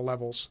Ohio at all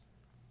levels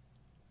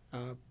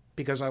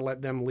because I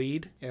let them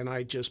lead and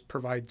I just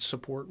provide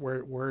support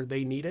where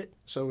they need it.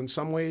 So in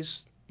some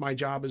ways, my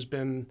job has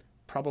been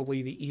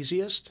probably the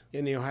easiest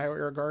in the Ohio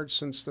Air Guard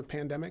since the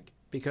pandemic,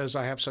 because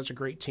I have such a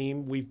great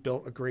team. We've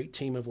built a great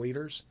team of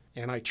leaders,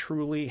 and I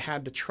truly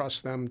had to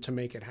trust them to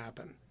make it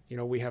happen.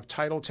 We have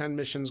Title 10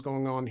 missions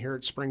going on here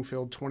at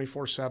Springfield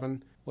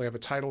 24/7. We have a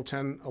Title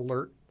 10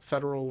 alert,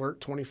 federal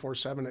alert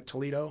 24/7 at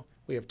Toledo.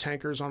 We have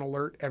tankers on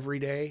alert every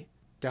day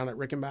down at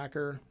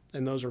Rickenbacker,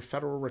 and those are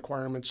federal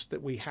requirements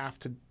that we have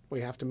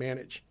to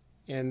manage.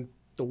 And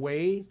the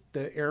way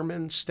the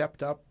airmen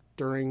stepped up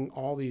during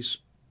all these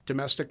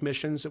domestic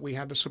missions that we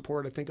had to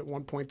support, I think at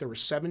one point there were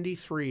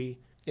 73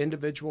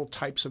 individual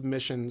types of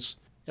missions,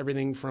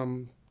 everything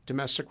from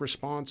domestic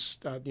response.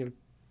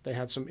 They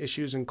had some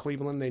issues in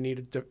Cleveland. They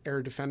needed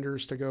air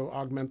defenders to go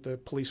augment the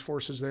police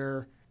forces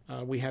there.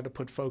 We had to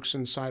put folks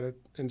inside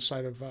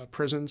of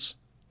prisons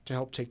to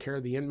help take care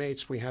of the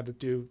inmates. We had to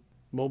do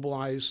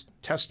mobilize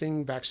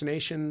testing,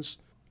 vaccinations.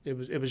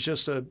 It was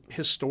just a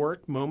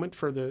historic moment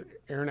for the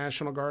Air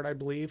National Guard, I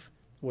believe,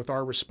 with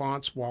our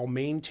response while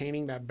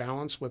maintaining that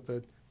balance with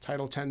the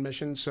Title 10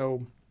 mission.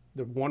 So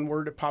the one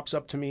word that pops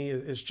up to me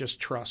is just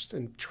trust.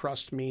 And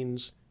trust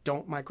means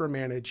don't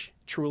micromanage,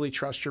 truly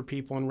trust your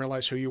people and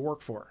realize who you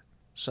work for.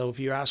 So if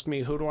you ask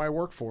me, who do I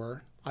work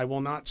for? I will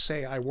not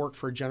say I work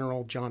for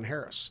General John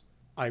Harris.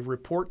 I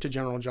report to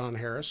General John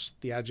Harris,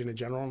 the Adjutant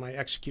General, and I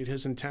execute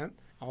his intent.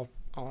 I'll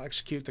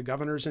execute the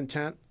governor's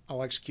intent.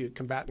 I'll execute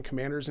combatant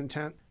commander's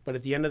intent. But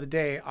at the end of the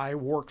day, I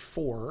work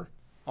for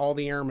all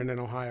the airmen in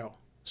Ohio.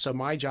 So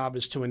my job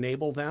is to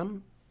enable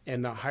them.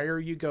 And the higher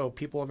you go,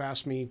 people have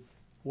asked me,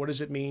 what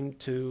does it mean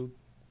to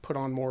put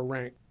on more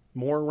rank?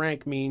 More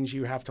rank means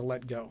you have to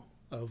let go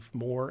of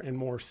more and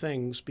more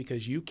things,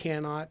 because you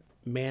cannot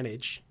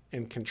manage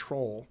and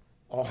control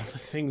all the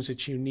things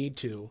that you need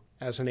to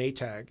as an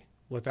ATAG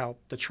without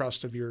the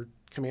trust of your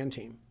command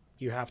team.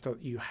 You have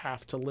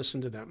to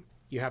listen to them.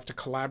 You have to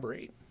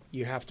collaborate.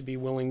 You have to be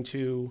willing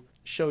to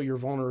show your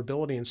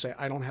vulnerability and say,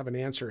 I don't have an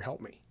answer,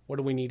 help me. What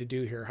do we need to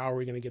do here? How are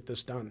we going to get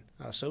this done?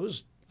 So it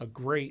was a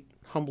great,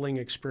 humbling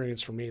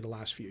experience for me the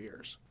last few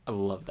years. I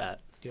love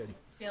that. Good.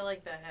 I feel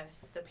like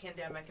the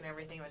pandemic and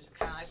everything was just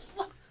kind of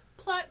like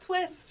plot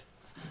twist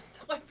to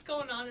what's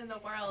going on in the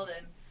world,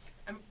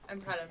 and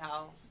I'm proud of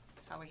how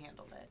we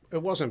handled it.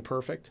 It wasn't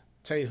perfect.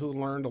 Tell you who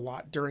learned a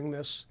lot during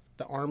this,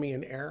 the Army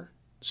and Air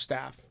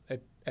staff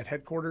at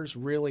headquarters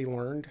really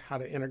learned how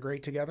to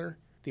integrate together.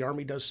 The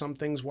Army does some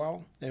things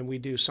well, and we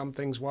do some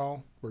things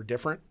well. We're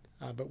different,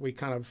 but we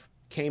kind of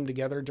came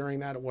together during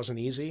that. It wasn't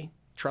easy,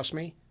 trust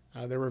me.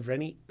 There were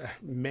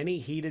many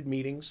heated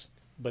meetings,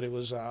 but it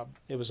was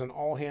an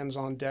all hands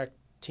on deck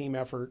team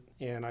effort,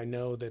 and I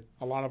know that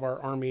a lot of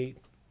our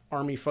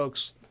Army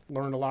folks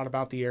learned a lot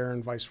about the Air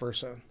and vice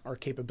versa, our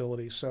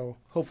capabilities. So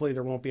hopefully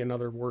there won't be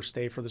another worse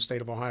day for the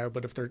state of Ohio,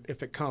 but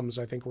if it comes,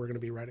 I think we're going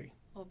to be ready.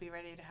 We'll be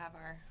ready to have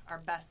our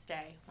best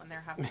day when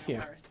they're having the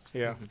worst.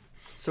 Yeah.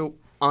 So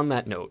on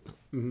that note,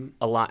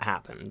 a lot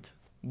happened.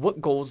 What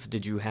goals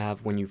did you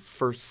have when you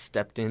first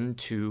stepped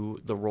into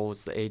the role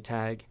as the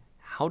ATAG?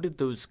 How did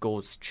those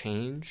goals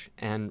change,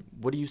 and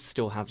what do you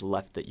still have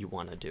left that you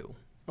want to do?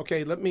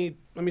 Okay, let me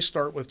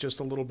start with just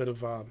a little bit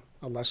of a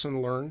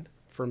lesson learned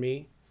for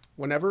me.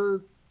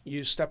 Whenever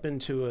you step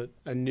into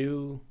a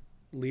new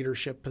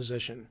leadership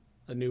position,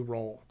 a new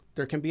role,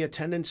 there can be a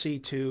tendency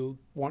to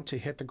want to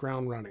hit the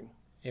ground running.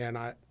 And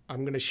I'm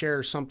going to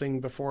share something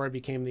before I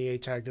became the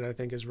ATAG that I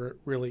think is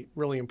really,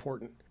 really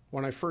important.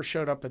 When I first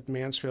showed up at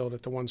Mansfield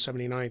at the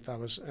 179th, I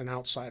was an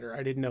outsider.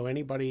 I didn't know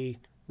anybody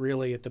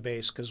really at the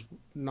base because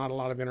not a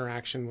lot of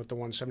interaction with the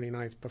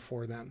 179th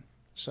before then.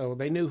 So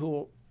they knew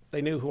who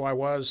I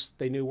was.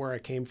 They knew where I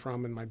came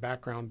from and my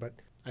background, but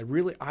I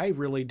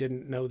really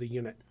didn't know the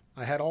unit.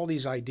 I had all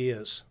these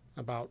ideas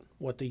about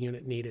what the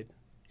unit needed,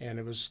 and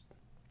it was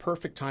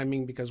perfect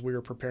timing because we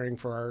were preparing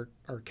for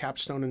our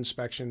capstone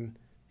inspection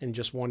in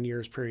just 1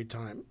 year's period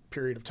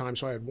of time.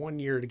 So I had 1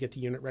 year to get the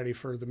unit ready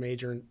for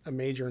a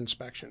major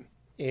inspection.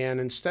 And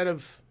instead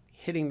of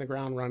hitting the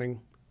ground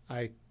running,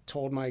 I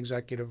told my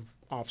executive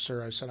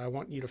officer, I said, I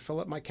want you to fill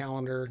up my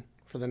calendar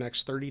for the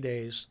next 30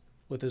 days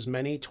with as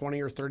many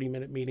 20 or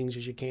 30-minute meetings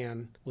as you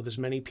can, with as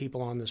many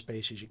people on this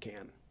base as you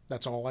can.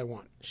 That's all I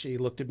want. She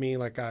looked at me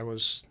like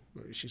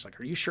she's like,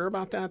 are you sure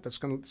about that? That's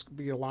going to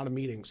be a lot of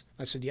meetings.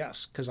 I said,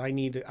 yes, because I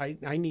need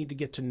to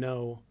get to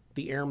know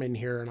the airmen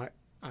here, and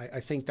I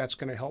think that's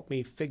going to help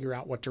me figure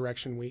out what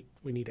direction we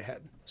need to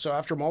head. So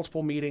after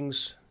multiple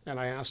meetings, and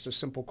I asked a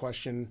simple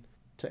question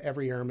to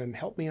every airman,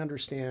 help me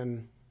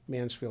understand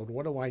Mansfield.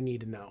 What do I need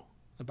to know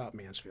about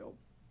Mansfield,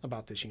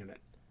 about this unit?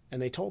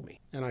 And they told me,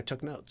 and I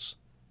took notes.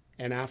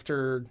 And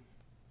after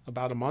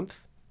about a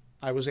month,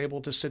 I was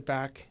able to sit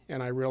back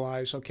and I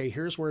realized, okay,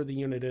 here's where the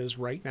unit is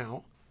right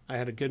now. I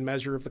had a good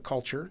measure of the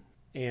culture,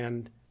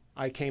 and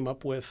I came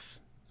up with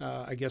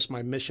I guess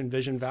my mission,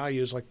 vision,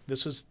 values, like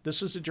this is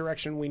the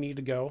direction we need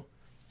to go,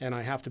 and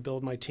I have to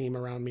build my team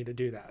around me to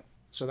do that.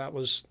 So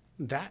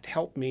that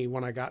helped me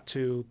when I got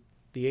to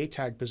the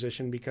ATAG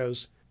position,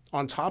 because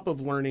on top of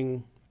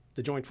learning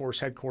the Joint Force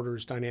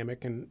Headquarters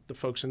dynamic and the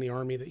folks in the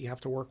Army that you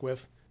have to work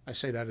with, I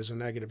say that as a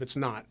negative. It's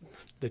not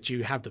that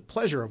you have the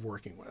pleasure of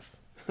working with,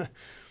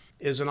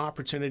 is an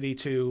opportunity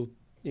to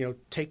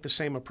take the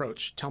same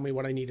approach. Tell me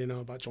what I need to know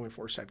about Joint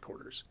Force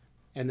Headquarters.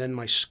 And then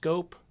my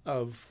scope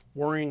of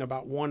worrying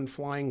about one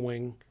flying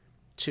wing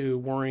to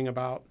worrying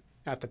about,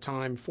 at the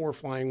time, 4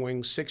 flying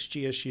wings, 6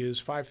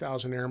 GSUs,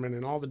 5,000 airmen,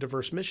 and all the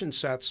diverse mission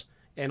sets,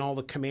 and all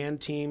the command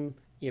team,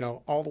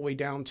 all the way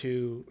down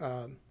to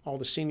all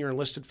the senior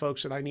enlisted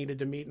folks that I needed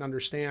to meet and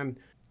understand.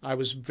 I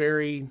was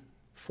very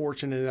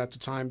fortunate at the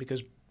time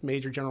because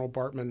Major General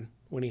Bartman,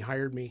 when he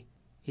hired me,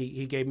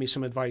 he gave me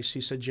some advice.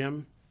 He said,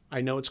 Jim, I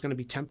know it's going to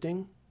be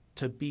tempting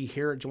to be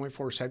here at Joint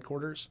Force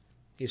Headquarters.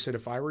 He said,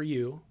 if I were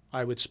you,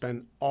 I would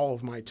spend all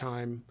of my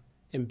time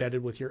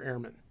embedded with your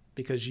airmen,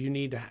 because you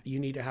need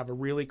to have a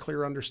really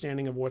clear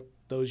understanding of what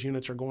those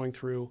units are going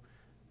through.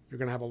 You're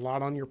going to have a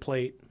lot on your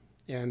plate,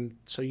 and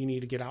so you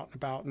need to get out and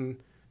about and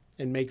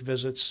make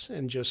visits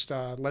and just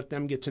let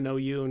them get to know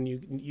you, and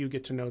you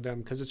get to know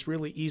them, because it's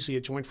really easy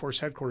at Joint Force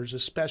Headquarters,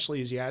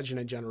 especially as the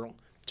Adjutant General,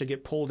 to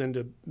get pulled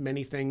into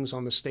many things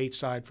on the state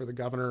side for the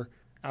governor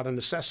out of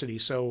necessity.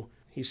 So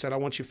he said, I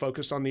want you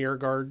focused on the Air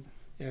Guard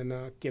and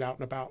get out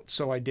and about.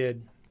 So I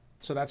did.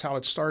 So that's how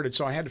it started.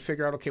 So I had to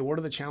figure out, okay, what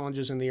are the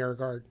challenges in the Air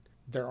Guard?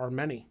 There are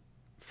many.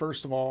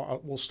 First of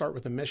all, we'll start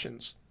with the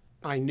missions.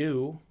 I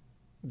knew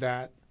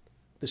that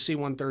the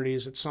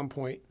C-130s at some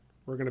point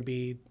were going to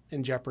be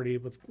in jeopardy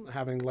with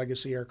having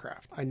legacy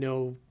aircraft. I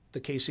know the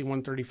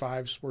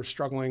KC-135s were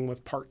struggling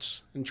with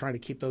parts and trying to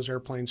keep those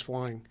airplanes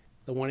flying.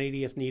 The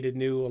 180th needed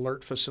new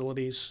alert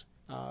facilities.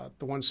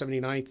 The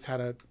 179th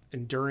had an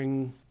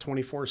enduring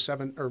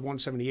 24/7, or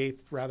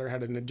 178th rather,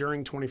 had an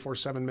enduring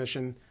 24/7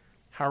 mission.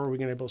 How are we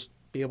going to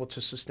be able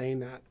to sustain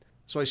that?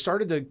 So I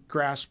started to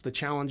grasp the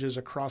challenges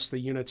across the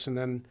units, and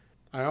then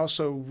I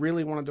also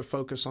really wanted to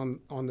focus on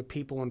the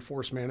people and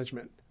force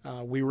management.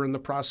 We were in the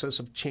process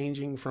of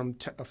changing from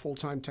a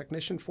full-time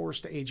technician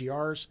force to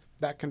AGRs.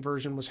 That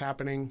conversion was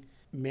happening.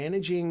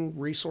 Managing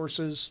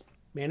resources,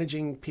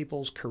 managing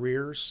people's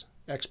careers,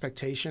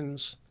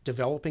 expectations,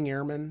 developing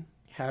airmen,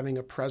 having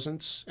a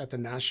presence at the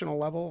national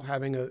level,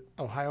 having a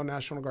Ohio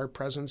National Guard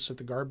presence at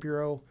the Guard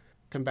Bureau,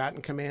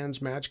 combatant commands,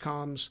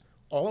 MAJCOMs,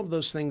 all of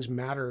those things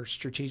matter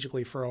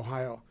strategically for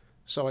Ohio.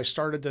 So I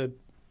started to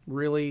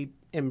really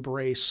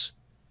embrace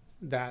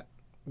that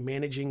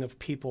managing of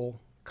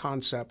people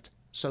concept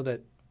so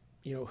that,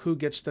 who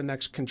gets the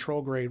next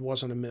control grade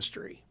wasn't a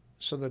mystery,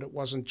 so that it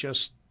wasn't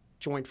just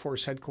Joint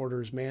Force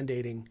Headquarters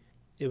mandating.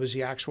 It was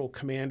the actual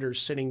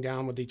commanders sitting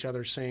down with each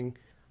other saying,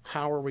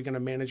 how are we going to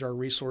manage our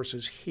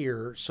resources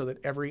here so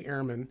that every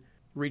airman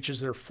reaches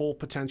their full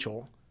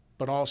potential,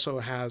 but also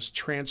has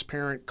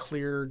transparent,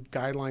 clear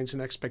guidelines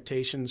and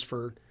expectations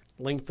for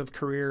length of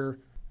career,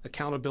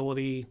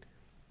 accountability.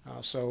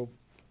 So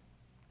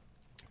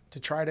to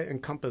try to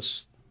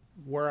encompass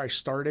where I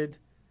started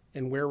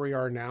and where we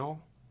are now,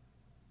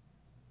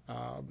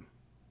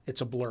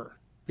 it's a blur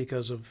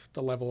because of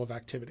the level of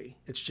activity.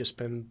 It's just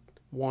been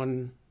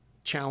one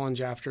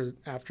challenge after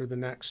the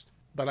next.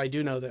 But I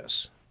do know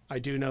this. I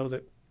do know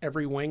that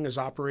every wing is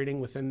operating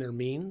within their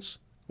means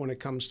when it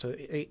comes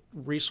to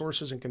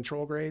resources and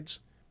control grades.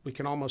 We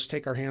can almost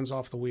take our hands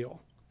off the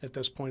wheel at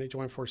this point at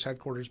Joint Force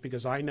Headquarters,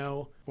 because I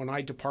know when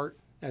I depart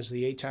as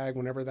the ATAG,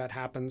 whenever that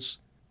happens,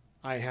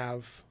 I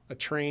have a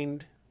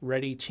trained,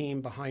 ready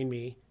team behind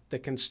me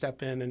that can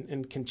step in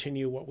and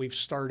continue what we've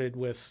started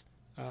with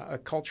a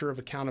culture of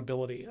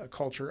accountability, a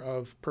culture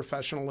of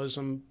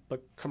professionalism,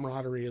 but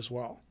camaraderie as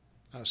well.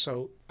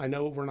 So I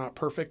know we're not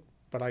perfect,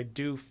 but I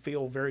do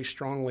feel very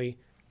strongly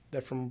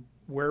that from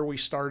where we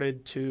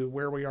started to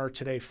where we are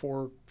today,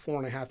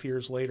 4.5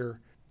 years later,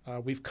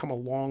 we've come a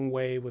long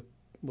way with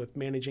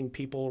managing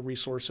people,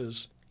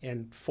 resources,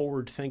 and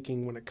forward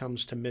thinking when it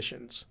comes to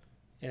missions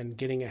and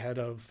getting ahead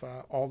of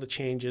all the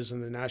changes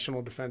in the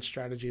national defense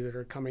strategy that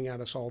are coming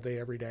at us all day,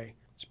 every day.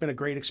 It's been a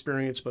great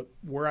experience, but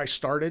where I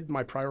started,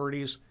 my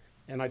priorities,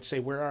 and I'd say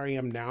where I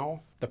am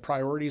now, the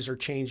priorities are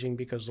changing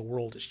because the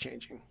world is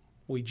changing.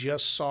 We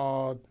just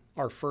saw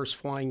our first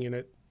flying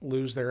unit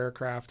lose their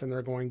aircraft, and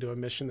they're going to a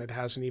mission that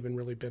hasn't even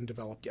really been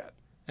developed yet.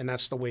 And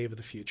that's the wave of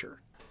the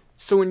future.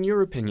 So in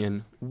your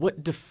opinion,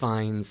 what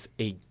defines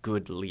a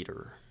good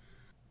leader?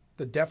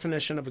 The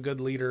definition of a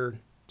good leader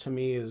to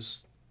me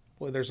is,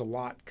 well, there's a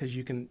lot, because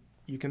you can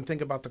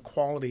think about the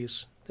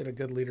qualities that a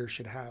good leader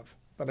should have.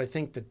 But I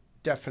think the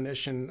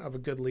definition of a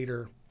good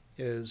leader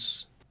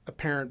is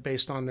apparent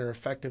based on their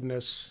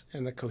effectiveness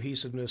and the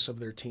cohesiveness of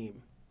their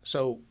team.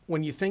 So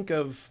when you think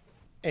of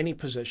any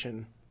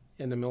position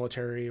in the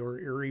military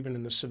or even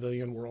in the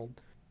civilian world,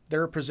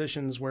 there are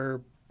positions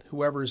where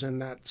whoever's in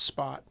that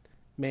spot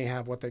may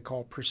have what they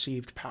call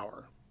perceived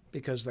power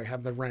because they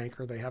have the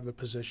rank or they have the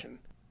position.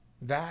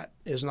 That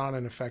is not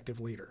an effective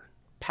leader.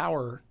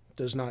 Power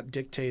does not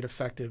dictate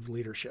effective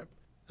leadership.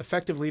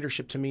 Effective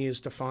leadership to me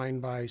is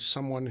defined by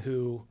someone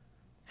who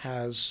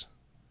has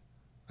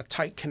a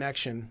tight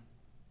connection,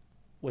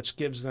 which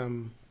gives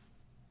them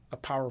a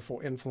powerful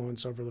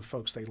influence over the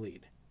folks they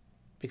lead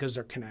because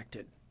they're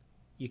connected.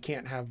 You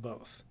can't have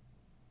both.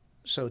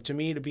 So to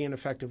me, to be an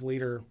effective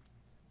leader,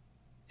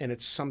 and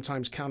it's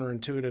sometimes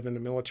counterintuitive in the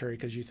military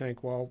because you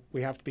think, well,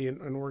 we have to be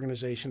an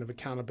organization of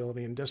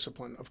accountability and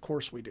discipline. Of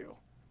course we do.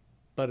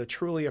 But a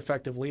truly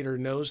effective leader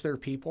knows their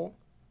people.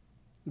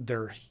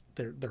 They're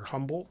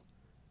humble.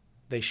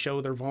 They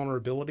show their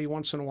vulnerability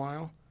once in a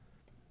while.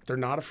 They're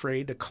not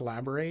afraid to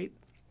collaborate.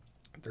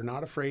 They're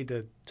not afraid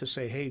to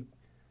say, hey,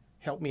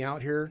 help me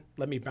out here.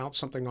 Let me bounce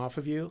something off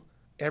of you.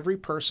 Every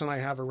person I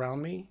have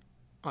around me,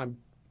 I'm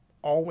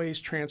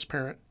always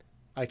transparent.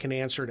 I can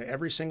answer to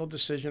every single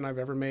decision I've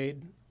ever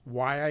made,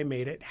 why I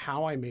made it,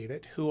 how I made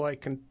it, who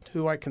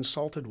I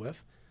consulted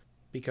with,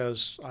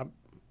 because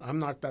I'm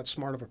not that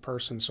smart of a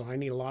person, so I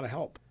need a lot of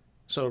help.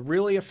 So a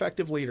really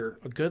effective leader,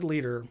 a good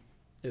leader,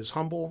 is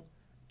humble,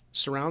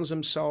 surrounds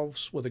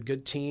themselves with a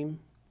good team.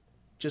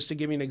 Just to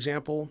give you an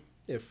example,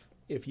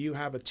 if you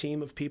have a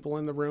team of people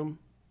in the room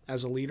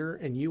as a leader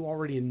and you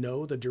already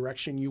know the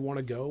direction you want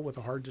to go with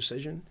a hard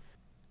decision,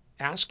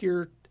 ask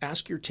your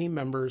team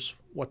members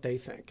what they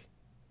think.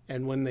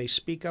 And when they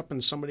speak up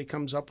and somebody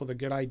comes up with a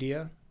good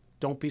idea,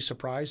 don't be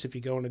surprised if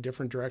you go in a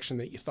different direction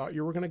that you thought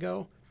you were going to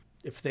go.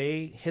 If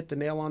they hit the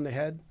nail on the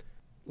head,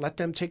 let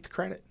them take the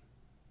credit.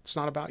 It's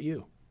not about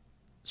you.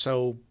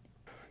 So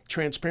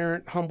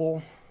transparent,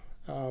 humble,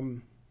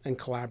 and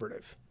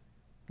collaborative.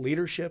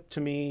 Leadership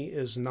to me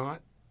is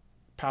not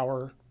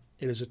power.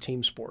 It is a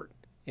team sport.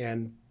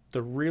 And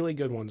the really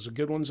good ones, the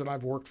good ones that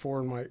I've worked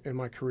for in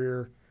my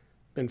career,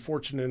 been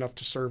fortunate enough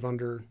to serve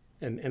under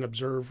and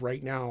observe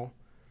right now,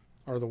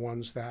 are the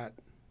ones that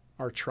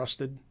are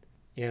trusted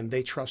and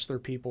they trust their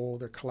people,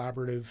 they're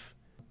collaborative.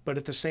 But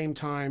at the same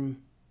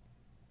time,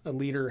 a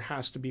leader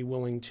has to be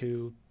willing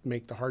to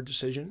make the hard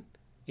decision,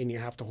 and you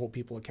have to hold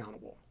people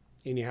accountable,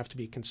 and you have to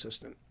be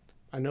consistent.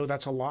 I know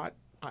that's a lot.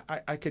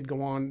 I could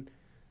go on.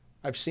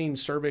 I've seen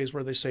surveys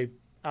where they say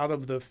out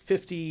of the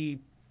 50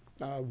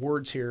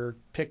 words here,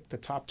 pick the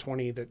top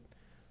 20 that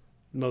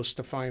most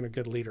define a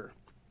good leader.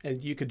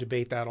 And you could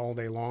debate that all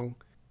day long.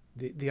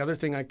 The other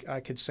thing I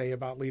could say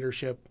about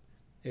leadership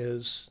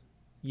is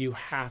you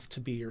have to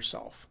be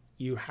yourself.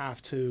 You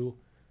have to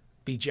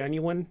be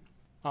genuine.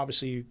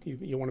 Obviously,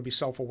 you want to be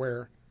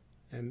self-aware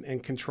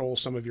and control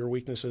some of your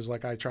weaknesses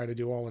like I try to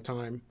do all the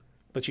time.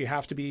 But you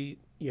have to be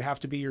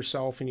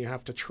yourself, and you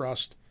have to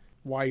trust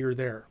why you're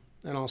there.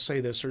 And I'll say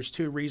this, there's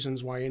two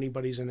reasons why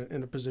anybody's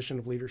in a position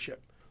of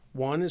leadership.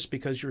 One is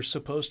because you're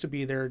supposed to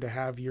be there to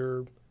have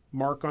your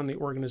mark on the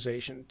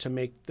organization,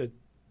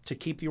 to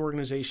keep the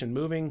organization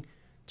moving,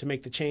 to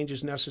make the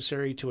changes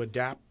necessary to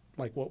adapt,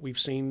 like what we've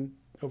seen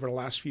over the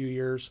last few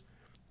years.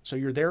 So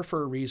you're there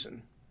for a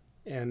reason,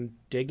 and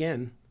dig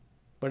in,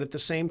 but at the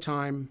same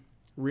time,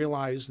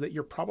 realize that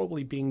you're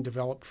probably being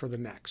developed for the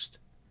next.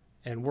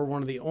 And we're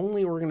one of the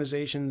only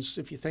organizations,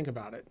 if you think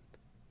about it,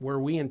 where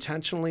we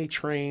intentionally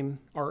train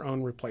our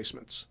own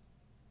replacements,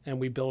 and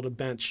we build a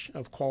bench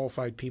of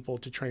qualified people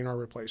to train our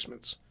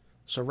replacements.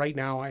 So right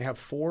now I have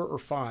 4 or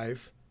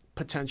 5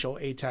 potential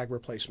ATAG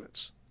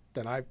replacements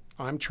that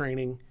I'm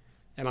training,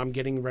 and I'm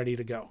getting ready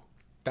to go.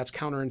 That's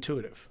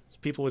counterintuitive.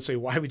 People would say,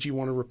 why would you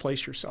want to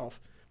replace yourself?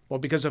 Well,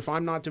 because if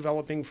I'm not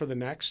developing for the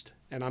next,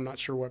 and I'm not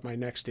sure what my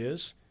next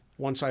is,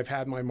 once I've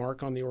had my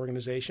mark on the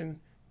organization,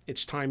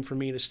 it's time for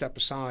me to step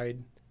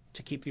aside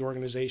to keep the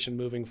organization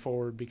moving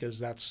forward, because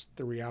that's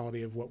the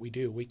reality of what we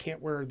do. We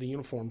can't wear the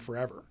uniform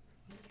forever.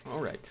 All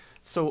right.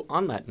 So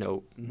on that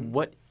note,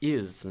 what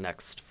is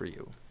next for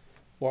you?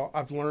 Well,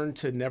 I've learned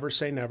to never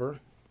say never,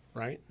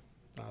 right?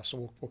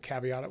 So we'll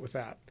caveat it with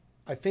that.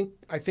 I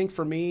think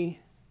for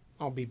me,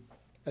 I'll be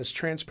as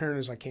transparent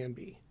as I can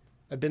be.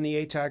 I've been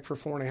the ATAG for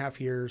 4.5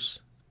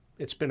 years.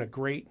 It's been a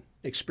great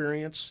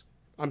experience.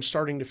 I'm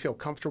starting to feel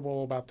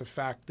comfortable about the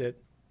fact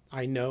that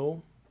I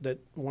know that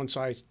once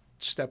I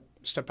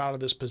step out of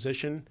this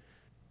position,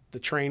 the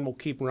train will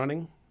keep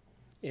running.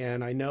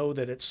 And I know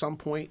that at some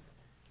point,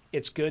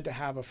 it's good to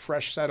have a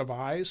fresh set of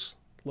eyes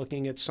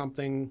looking at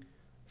something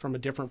from a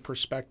different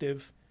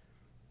perspective,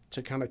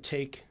 to kind of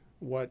take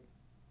what,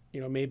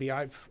 maybe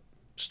I've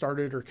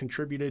started or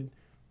contributed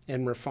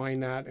and refine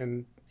that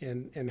and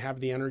have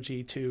the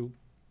energy to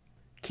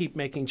keep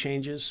making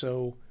changes.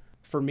 So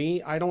for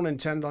me, I don't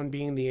intend on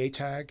being the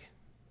ATAG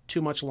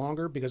too much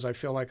longer, because I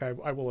feel like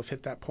I will have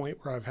hit that point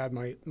where I've had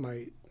my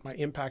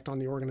impact on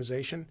the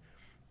organization.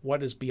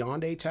 What is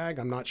beyond ATAG,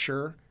 I'm not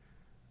sure.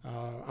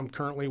 I'm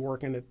currently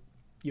working at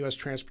U.S.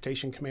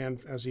 Transportation Command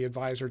as the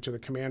advisor to the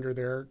commander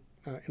there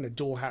in a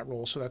dual hat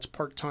role. So that's a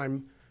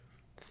part-time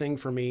thing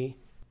for me.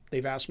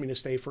 They've asked me to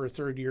stay for a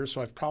 3rd year,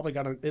 so I've probably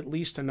got at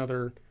least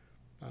another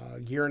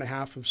 1.5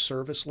 years of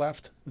service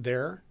left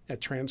there at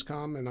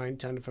Transcom, and I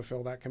intend to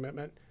fulfill that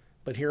commitment.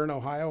 But here in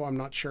Ohio, I'm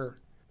not sure.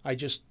 I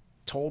just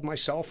told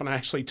myself, and I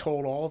actually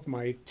told all of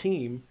my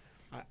team,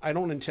 I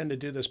don't intend to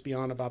do this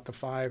beyond about the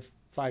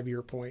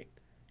five-year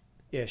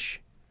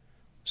point-ish.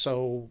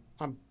 So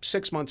I'm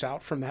 6 months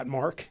out from that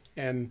mark,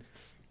 and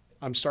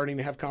I'm starting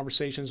to have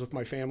conversations with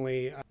my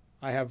family.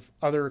 I have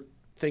other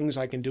things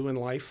I can do in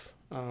life.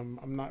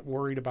 I'm not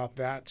worried about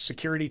that.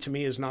 Security to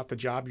me is not the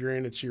job you're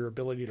in, it's your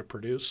ability to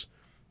produce.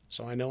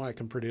 So I know I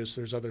can produce.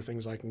 There's other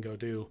things I can go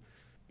do.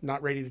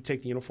 Not ready to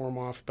take the uniform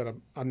off, but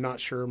I'm not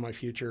sure my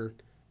future.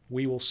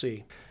 We will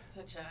see.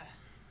 Such a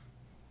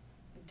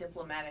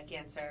diplomatic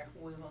answer.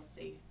 We will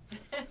see.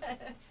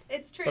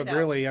 It's true, but though.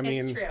 Really, I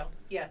mean, it's true.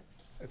 Yes.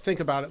 Think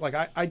about it. Like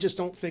I just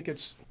don't think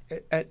it's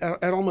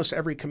at almost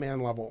every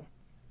command level,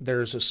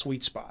 there's a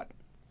sweet spot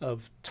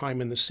of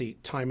time in the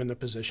seat, time in the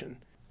position.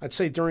 I'd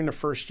say during the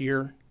first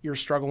year, you're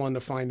struggling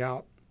to find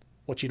out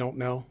what you don't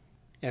know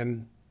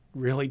and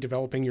really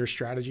developing your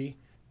strategy.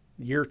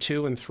 Year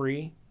 2 and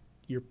 3,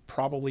 you're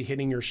probably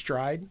hitting your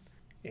stride,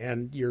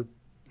 and you're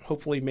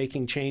hopefully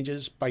making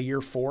changes. By year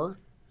 4,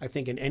 I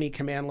think in any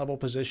command level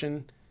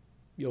position,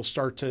 you'll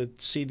start to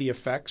see the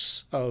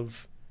effects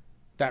of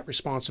that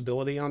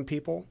responsibility on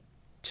people.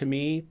 To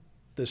me,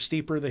 the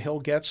steeper the hill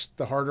gets,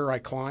 the harder I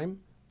climb,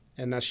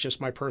 and that's just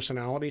my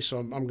personality, so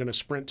I'm going to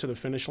sprint to the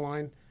finish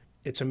line.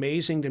 It's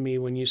amazing to me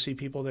when you see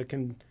people that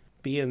can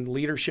be in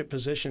leadership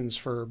positions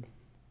for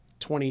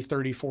 20,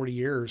 30, 40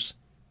 years.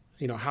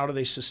 How do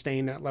they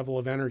sustain that level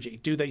of energy?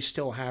 Do they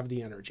still have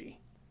the energy?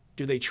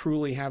 Do they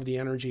truly have the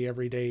energy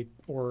every day,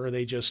 or are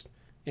they just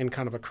in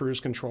kind of a cruise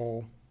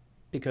control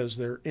because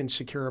they're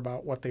insecure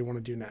about what they want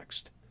to do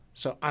next?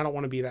 So I don't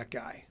want to be that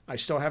guy. I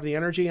still have the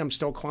energy. I'm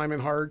still climbing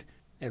hard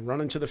and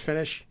running to the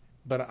finish.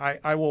 But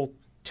I will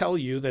tell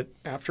you that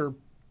after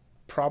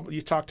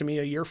you talk to me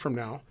a year from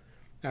now,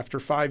 after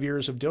 5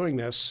 years of doing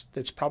this,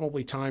 it's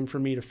probably time for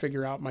me to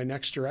figure out my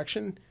next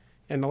direction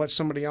and to let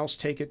somebody else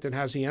take it that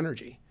has the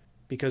energy.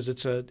 Because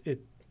the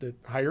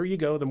higher you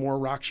go, the more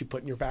rocks you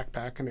put in your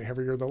backpack and the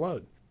heavier the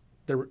load.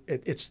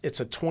 It's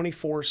a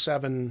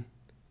 24/7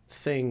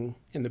 thing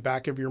in the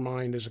back of your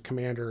mind as a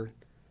commander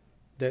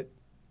that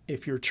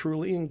if you're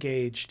truly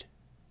engaged,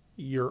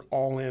 you're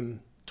all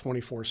in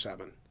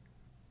 24/7.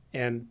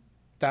 And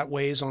that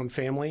weighs on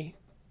family.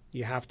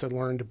 You have to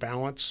learn to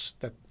balance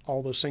that.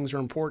 All those things are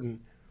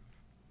important.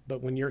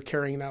 But when you're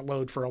carrying that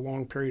load for a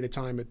long period of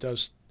time, it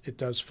does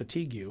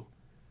fatigue you.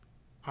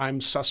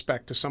 I'm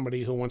suspect to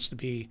somebody who wants to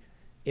be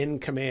in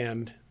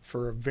command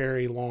for a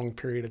very long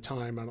period of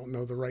time. I don't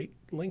know the right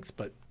length,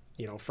 but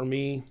for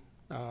me,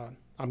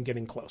 I'm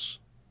getting close.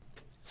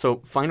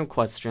 So, final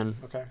question.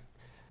 Okay.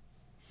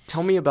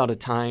 Tell me about a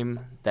time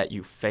that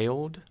you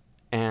failed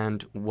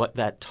and what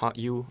that taught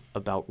you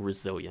about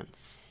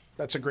resilience.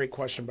 That's a great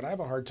question, but I have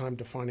a hard time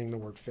defining the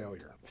word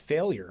failure.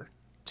 Failure,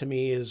 to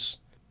me, is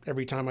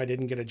every time I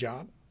didn't get a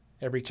job,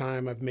 every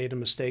time I've made a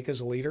mistake as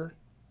a leader.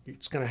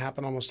 It's going to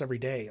happen almost every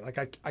day. Like,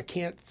 I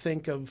can't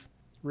think of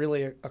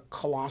really a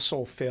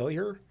colossal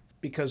failure,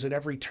 because at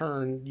every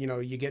turn,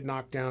 you get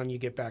knocked down, you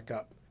get back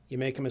up. You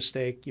make a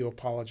mistake, you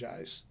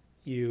apologize.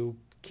 You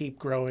keep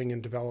growing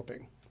and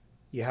developing.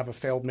 You have a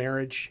failed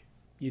marriage,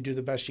 you do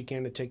the best you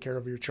can to take care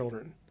of your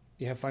children.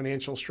 You have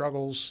financial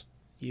struggles,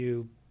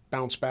 you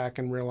bounce back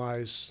and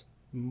realize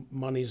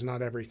money's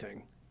not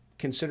everything.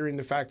 Considering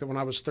the fact that when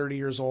I was 30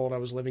 years old, I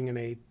was living in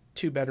a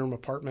 2-bedroom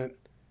apartment,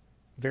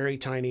 very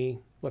tiny,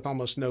 with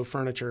almost no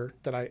furniture,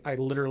 that I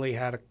literally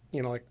had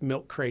like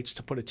milk crates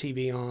to put a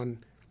TV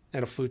on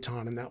and a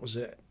futon, and that was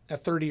it.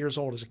 At 30 years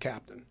old as a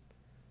captain.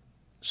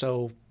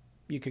 So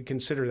you could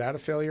consider that a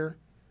failure,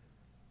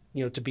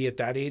 to be at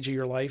that age of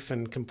your life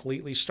and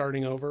completely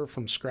starting over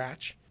from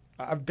scratch.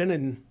 I've been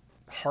in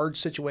hard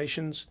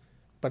situations,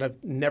 but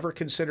I've never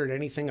considered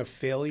anything a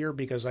failure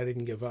because I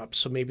didn't give up.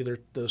 So maybe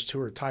those two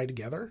are tied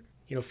together.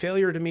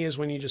 Failure to me is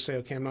when you just say,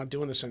 okay, I'm not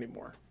doing this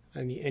anymore,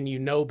 and you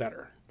know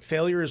better.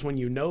 Failure is when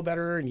you know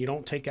better and you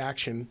don't take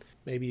action.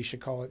 Maybe you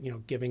should call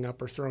it, giving up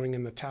or throwing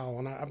in the towel.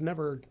 And I've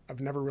never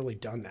really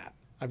done that.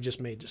 I've just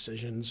made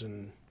decisions,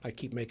 and I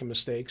keep making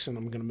mistakes, and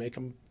I'm going to make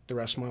them the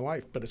rest of my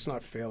life. But it's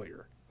not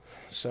failure.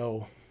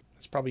 So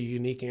it's probably a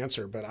unique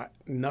answer, but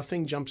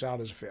nothing jumps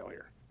out as a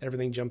failure.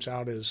 Everything jumps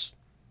out as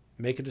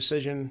make a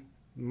decision.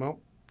 Well,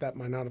 that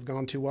might not have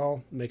gone too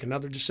well. Make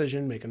another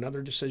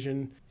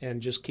decision,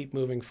 and just keep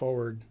moving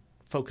forward,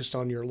 focused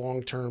on your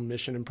long-term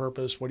mission and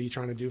purpose. What are you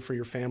trying to do for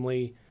your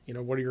family?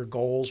 What are your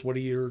goals? What are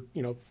your,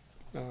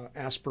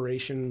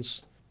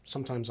 aspirations?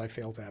 Sometimes I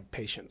fail to have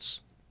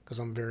patience because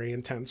I'm very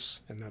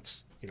intense, and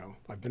that's,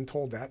 I've been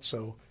told that.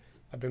 So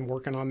I've been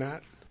working on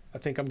that. I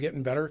think I'm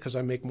getting better because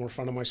I make more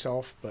fun of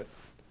myself, but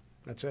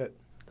that's it.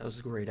 That was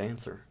a great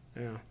answer.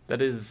 Yeah.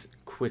 That is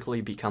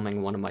quickly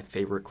becoming one of my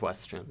favorite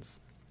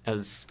questions,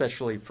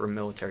 especially for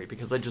military,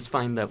 because I just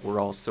find that we're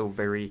all so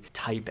very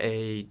type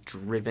A,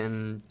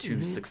 driven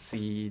to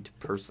succeed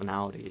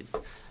personalities.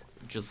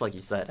 Just like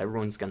you said,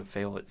 everyone's going to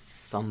fail at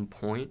some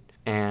point,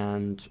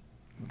 and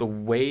the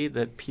way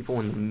that people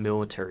in the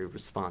military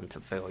respond to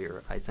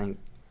failure, I think,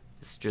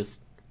 is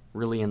just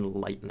really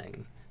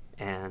enlightening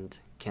and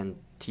can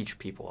teach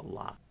people a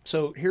lot.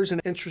 So here's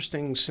an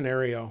interesting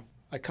scenario.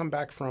 I come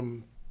back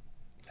from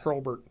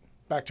Hurlburt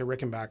back to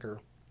Rickenbacker,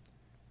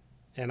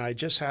 and I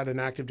just had an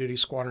active duty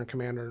squadron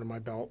commander under my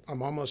belt.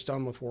 I'm almost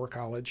done with War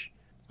College.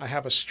 I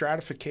have a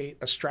stratified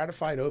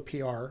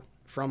OPR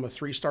from a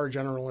 3-star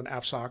general in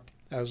AFSOC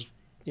as,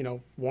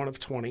 one of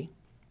 20.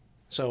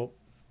 So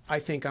I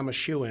think I'm a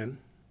shoo-in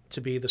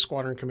to be the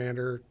squadron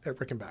commander at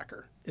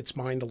Rickenbacker. It's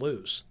mine to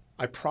lose.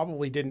 I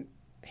probably didn't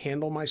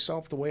handle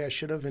myself the way I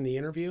should have in the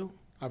interview.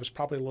 I was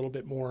probably a little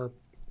bit more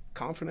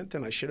confident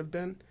than I should have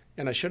been.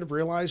 And I should have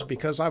realized,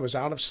 because I was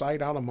out of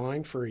sight, out of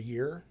mind for a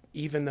year,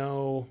 even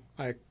though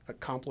I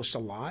accomplished a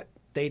lot,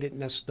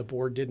 the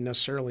board didn't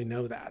necessarily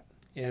know that.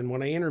 And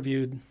when I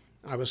interviewed,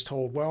 I was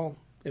told, well,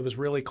 it was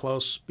really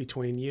close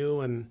between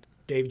you and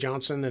Dave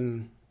Johnson,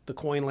 and the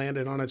coin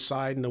landed on its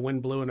side and the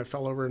wind blew and it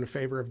fell over in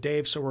favor of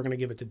Dave, so we're going to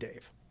give it to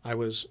Dave. I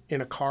was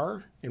in a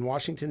car in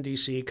Washington,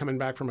 D.C., coming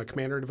back from a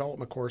commander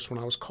development course when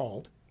I was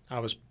called. I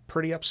was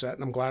pretty upset,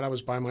 and I'm glad I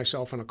was by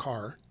myself in a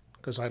car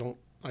because I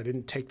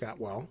didn't take that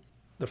well.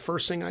 The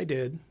first thing I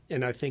did,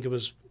 and I think it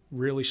was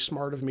really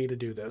smart of me to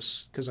do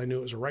this because I knew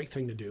it was the right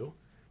thing to do,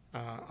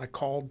 I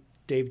called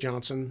Dave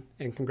Johnson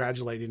and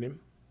congratulated him.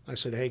 I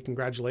said, hey,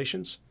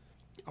 congratulations.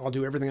 I'll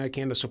do everything I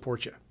can to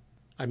support you.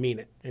 I mean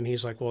it. And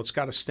he's like, well, it's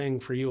got to sting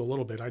for you a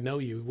little bit. I know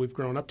you. We've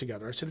grown up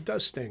together. I said, it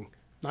does sting.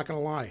 Not going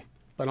to lie.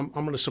 But I'm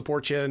going to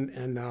support you,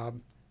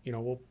 and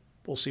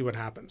we'll see what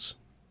happens.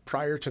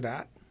 Prior to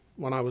that,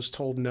 when I was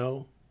told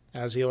no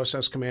as the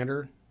OSS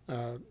commander,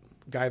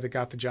 guy that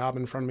got the job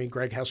in front of me,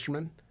 Greg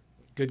Hesterman,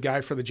 good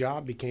guy for the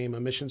job, became a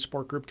mission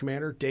support group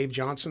commander. Dave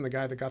Johnson, the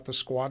guy that got the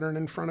squadron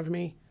in front of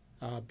me,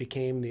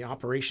 became the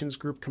operations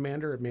group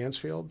commander at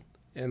Mansfield.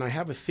 And I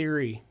have a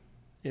theory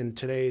in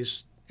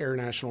today's Air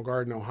National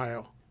Guard in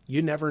Ohio.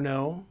 You never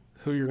know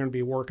who you're going to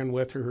be working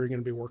with or who you're going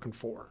to be working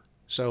for.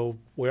 So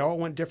we all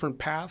went different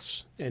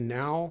paths, and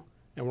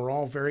we're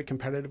all very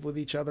competitive with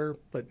each other,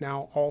 but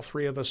now all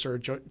three of us are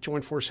at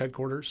Joint Force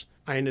Headquarters.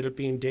 I ended up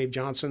being Dave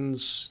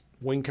Johnson's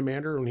wing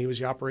commander when he was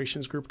the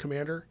operations group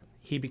commander.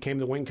 He became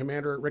the wing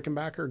commander at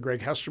Rickenbacker.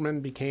 Greg Hesterman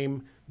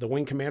became the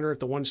wing commander at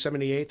the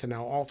 178th, and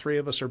now all three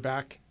of us are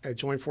back at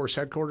Joint Force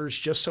Headquarters.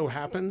 Just so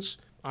happens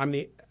I'm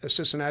the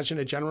assistant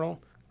adjutant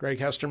general. Greg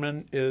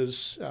Hesterman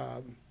is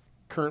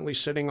currently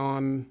sitting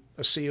on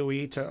a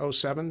COE to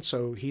 07,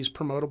 so he's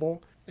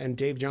promotable. And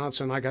Dave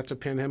Johnson, I got to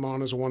pin him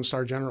on as a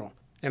 1-star general.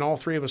 And all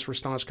three of us were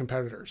staunch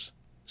competitors.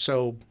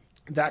 So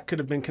that could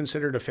have been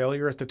considered a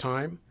failure at the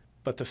time.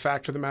 But the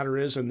fact of the matter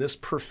is, in this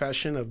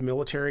profession of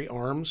military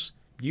arms,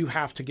 you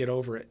have to get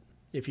over it.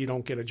 if you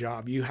don't get a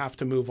job. You have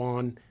to move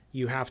on.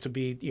 You have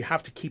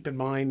to keep in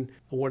mind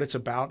what it's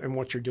about and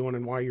what you're doing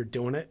and why you're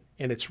doing it.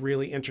 And it's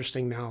really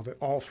interesting now that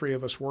all three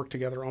of us work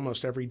together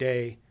almost every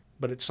day,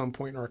 but at some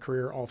point in our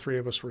career, all three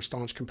of us were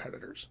staunch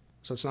competitors.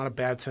 So it's not a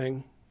bad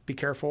thing. Be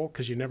careful,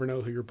 because you never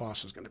know who your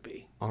boss is going to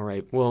be. All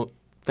right. Well,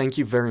 thank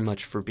you very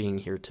much for being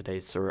here today,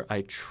 sir.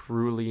 I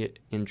truly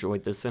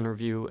enjoyed this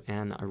interview,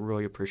 and I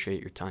really appreciate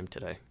your time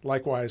today.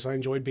 Likewise, I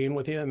enjoyed being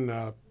with you,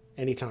 and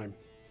anytime.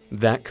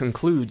 That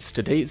concludes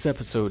today's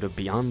episode of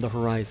Beyond the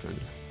Horizon.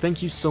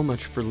 Thank you so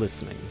much for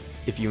listening.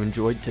 If you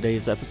enjoyed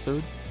today's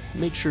episode,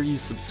 make sure you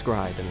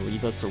subscribe and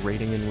leave us a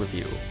rating and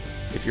review.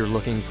 If you're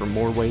looking for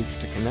more ways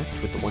to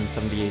connect with the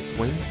 178th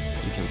Wing,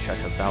 you can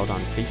check us out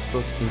on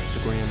Facebook,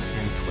 Instagram,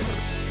 and Twitter.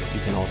 You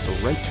can also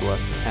write to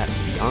us at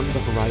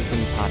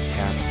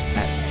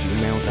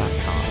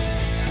beyondthehorizonpodcast@gmail.com.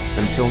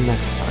 Until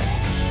next time,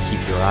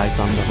 keep your eyes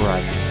on the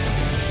horizon.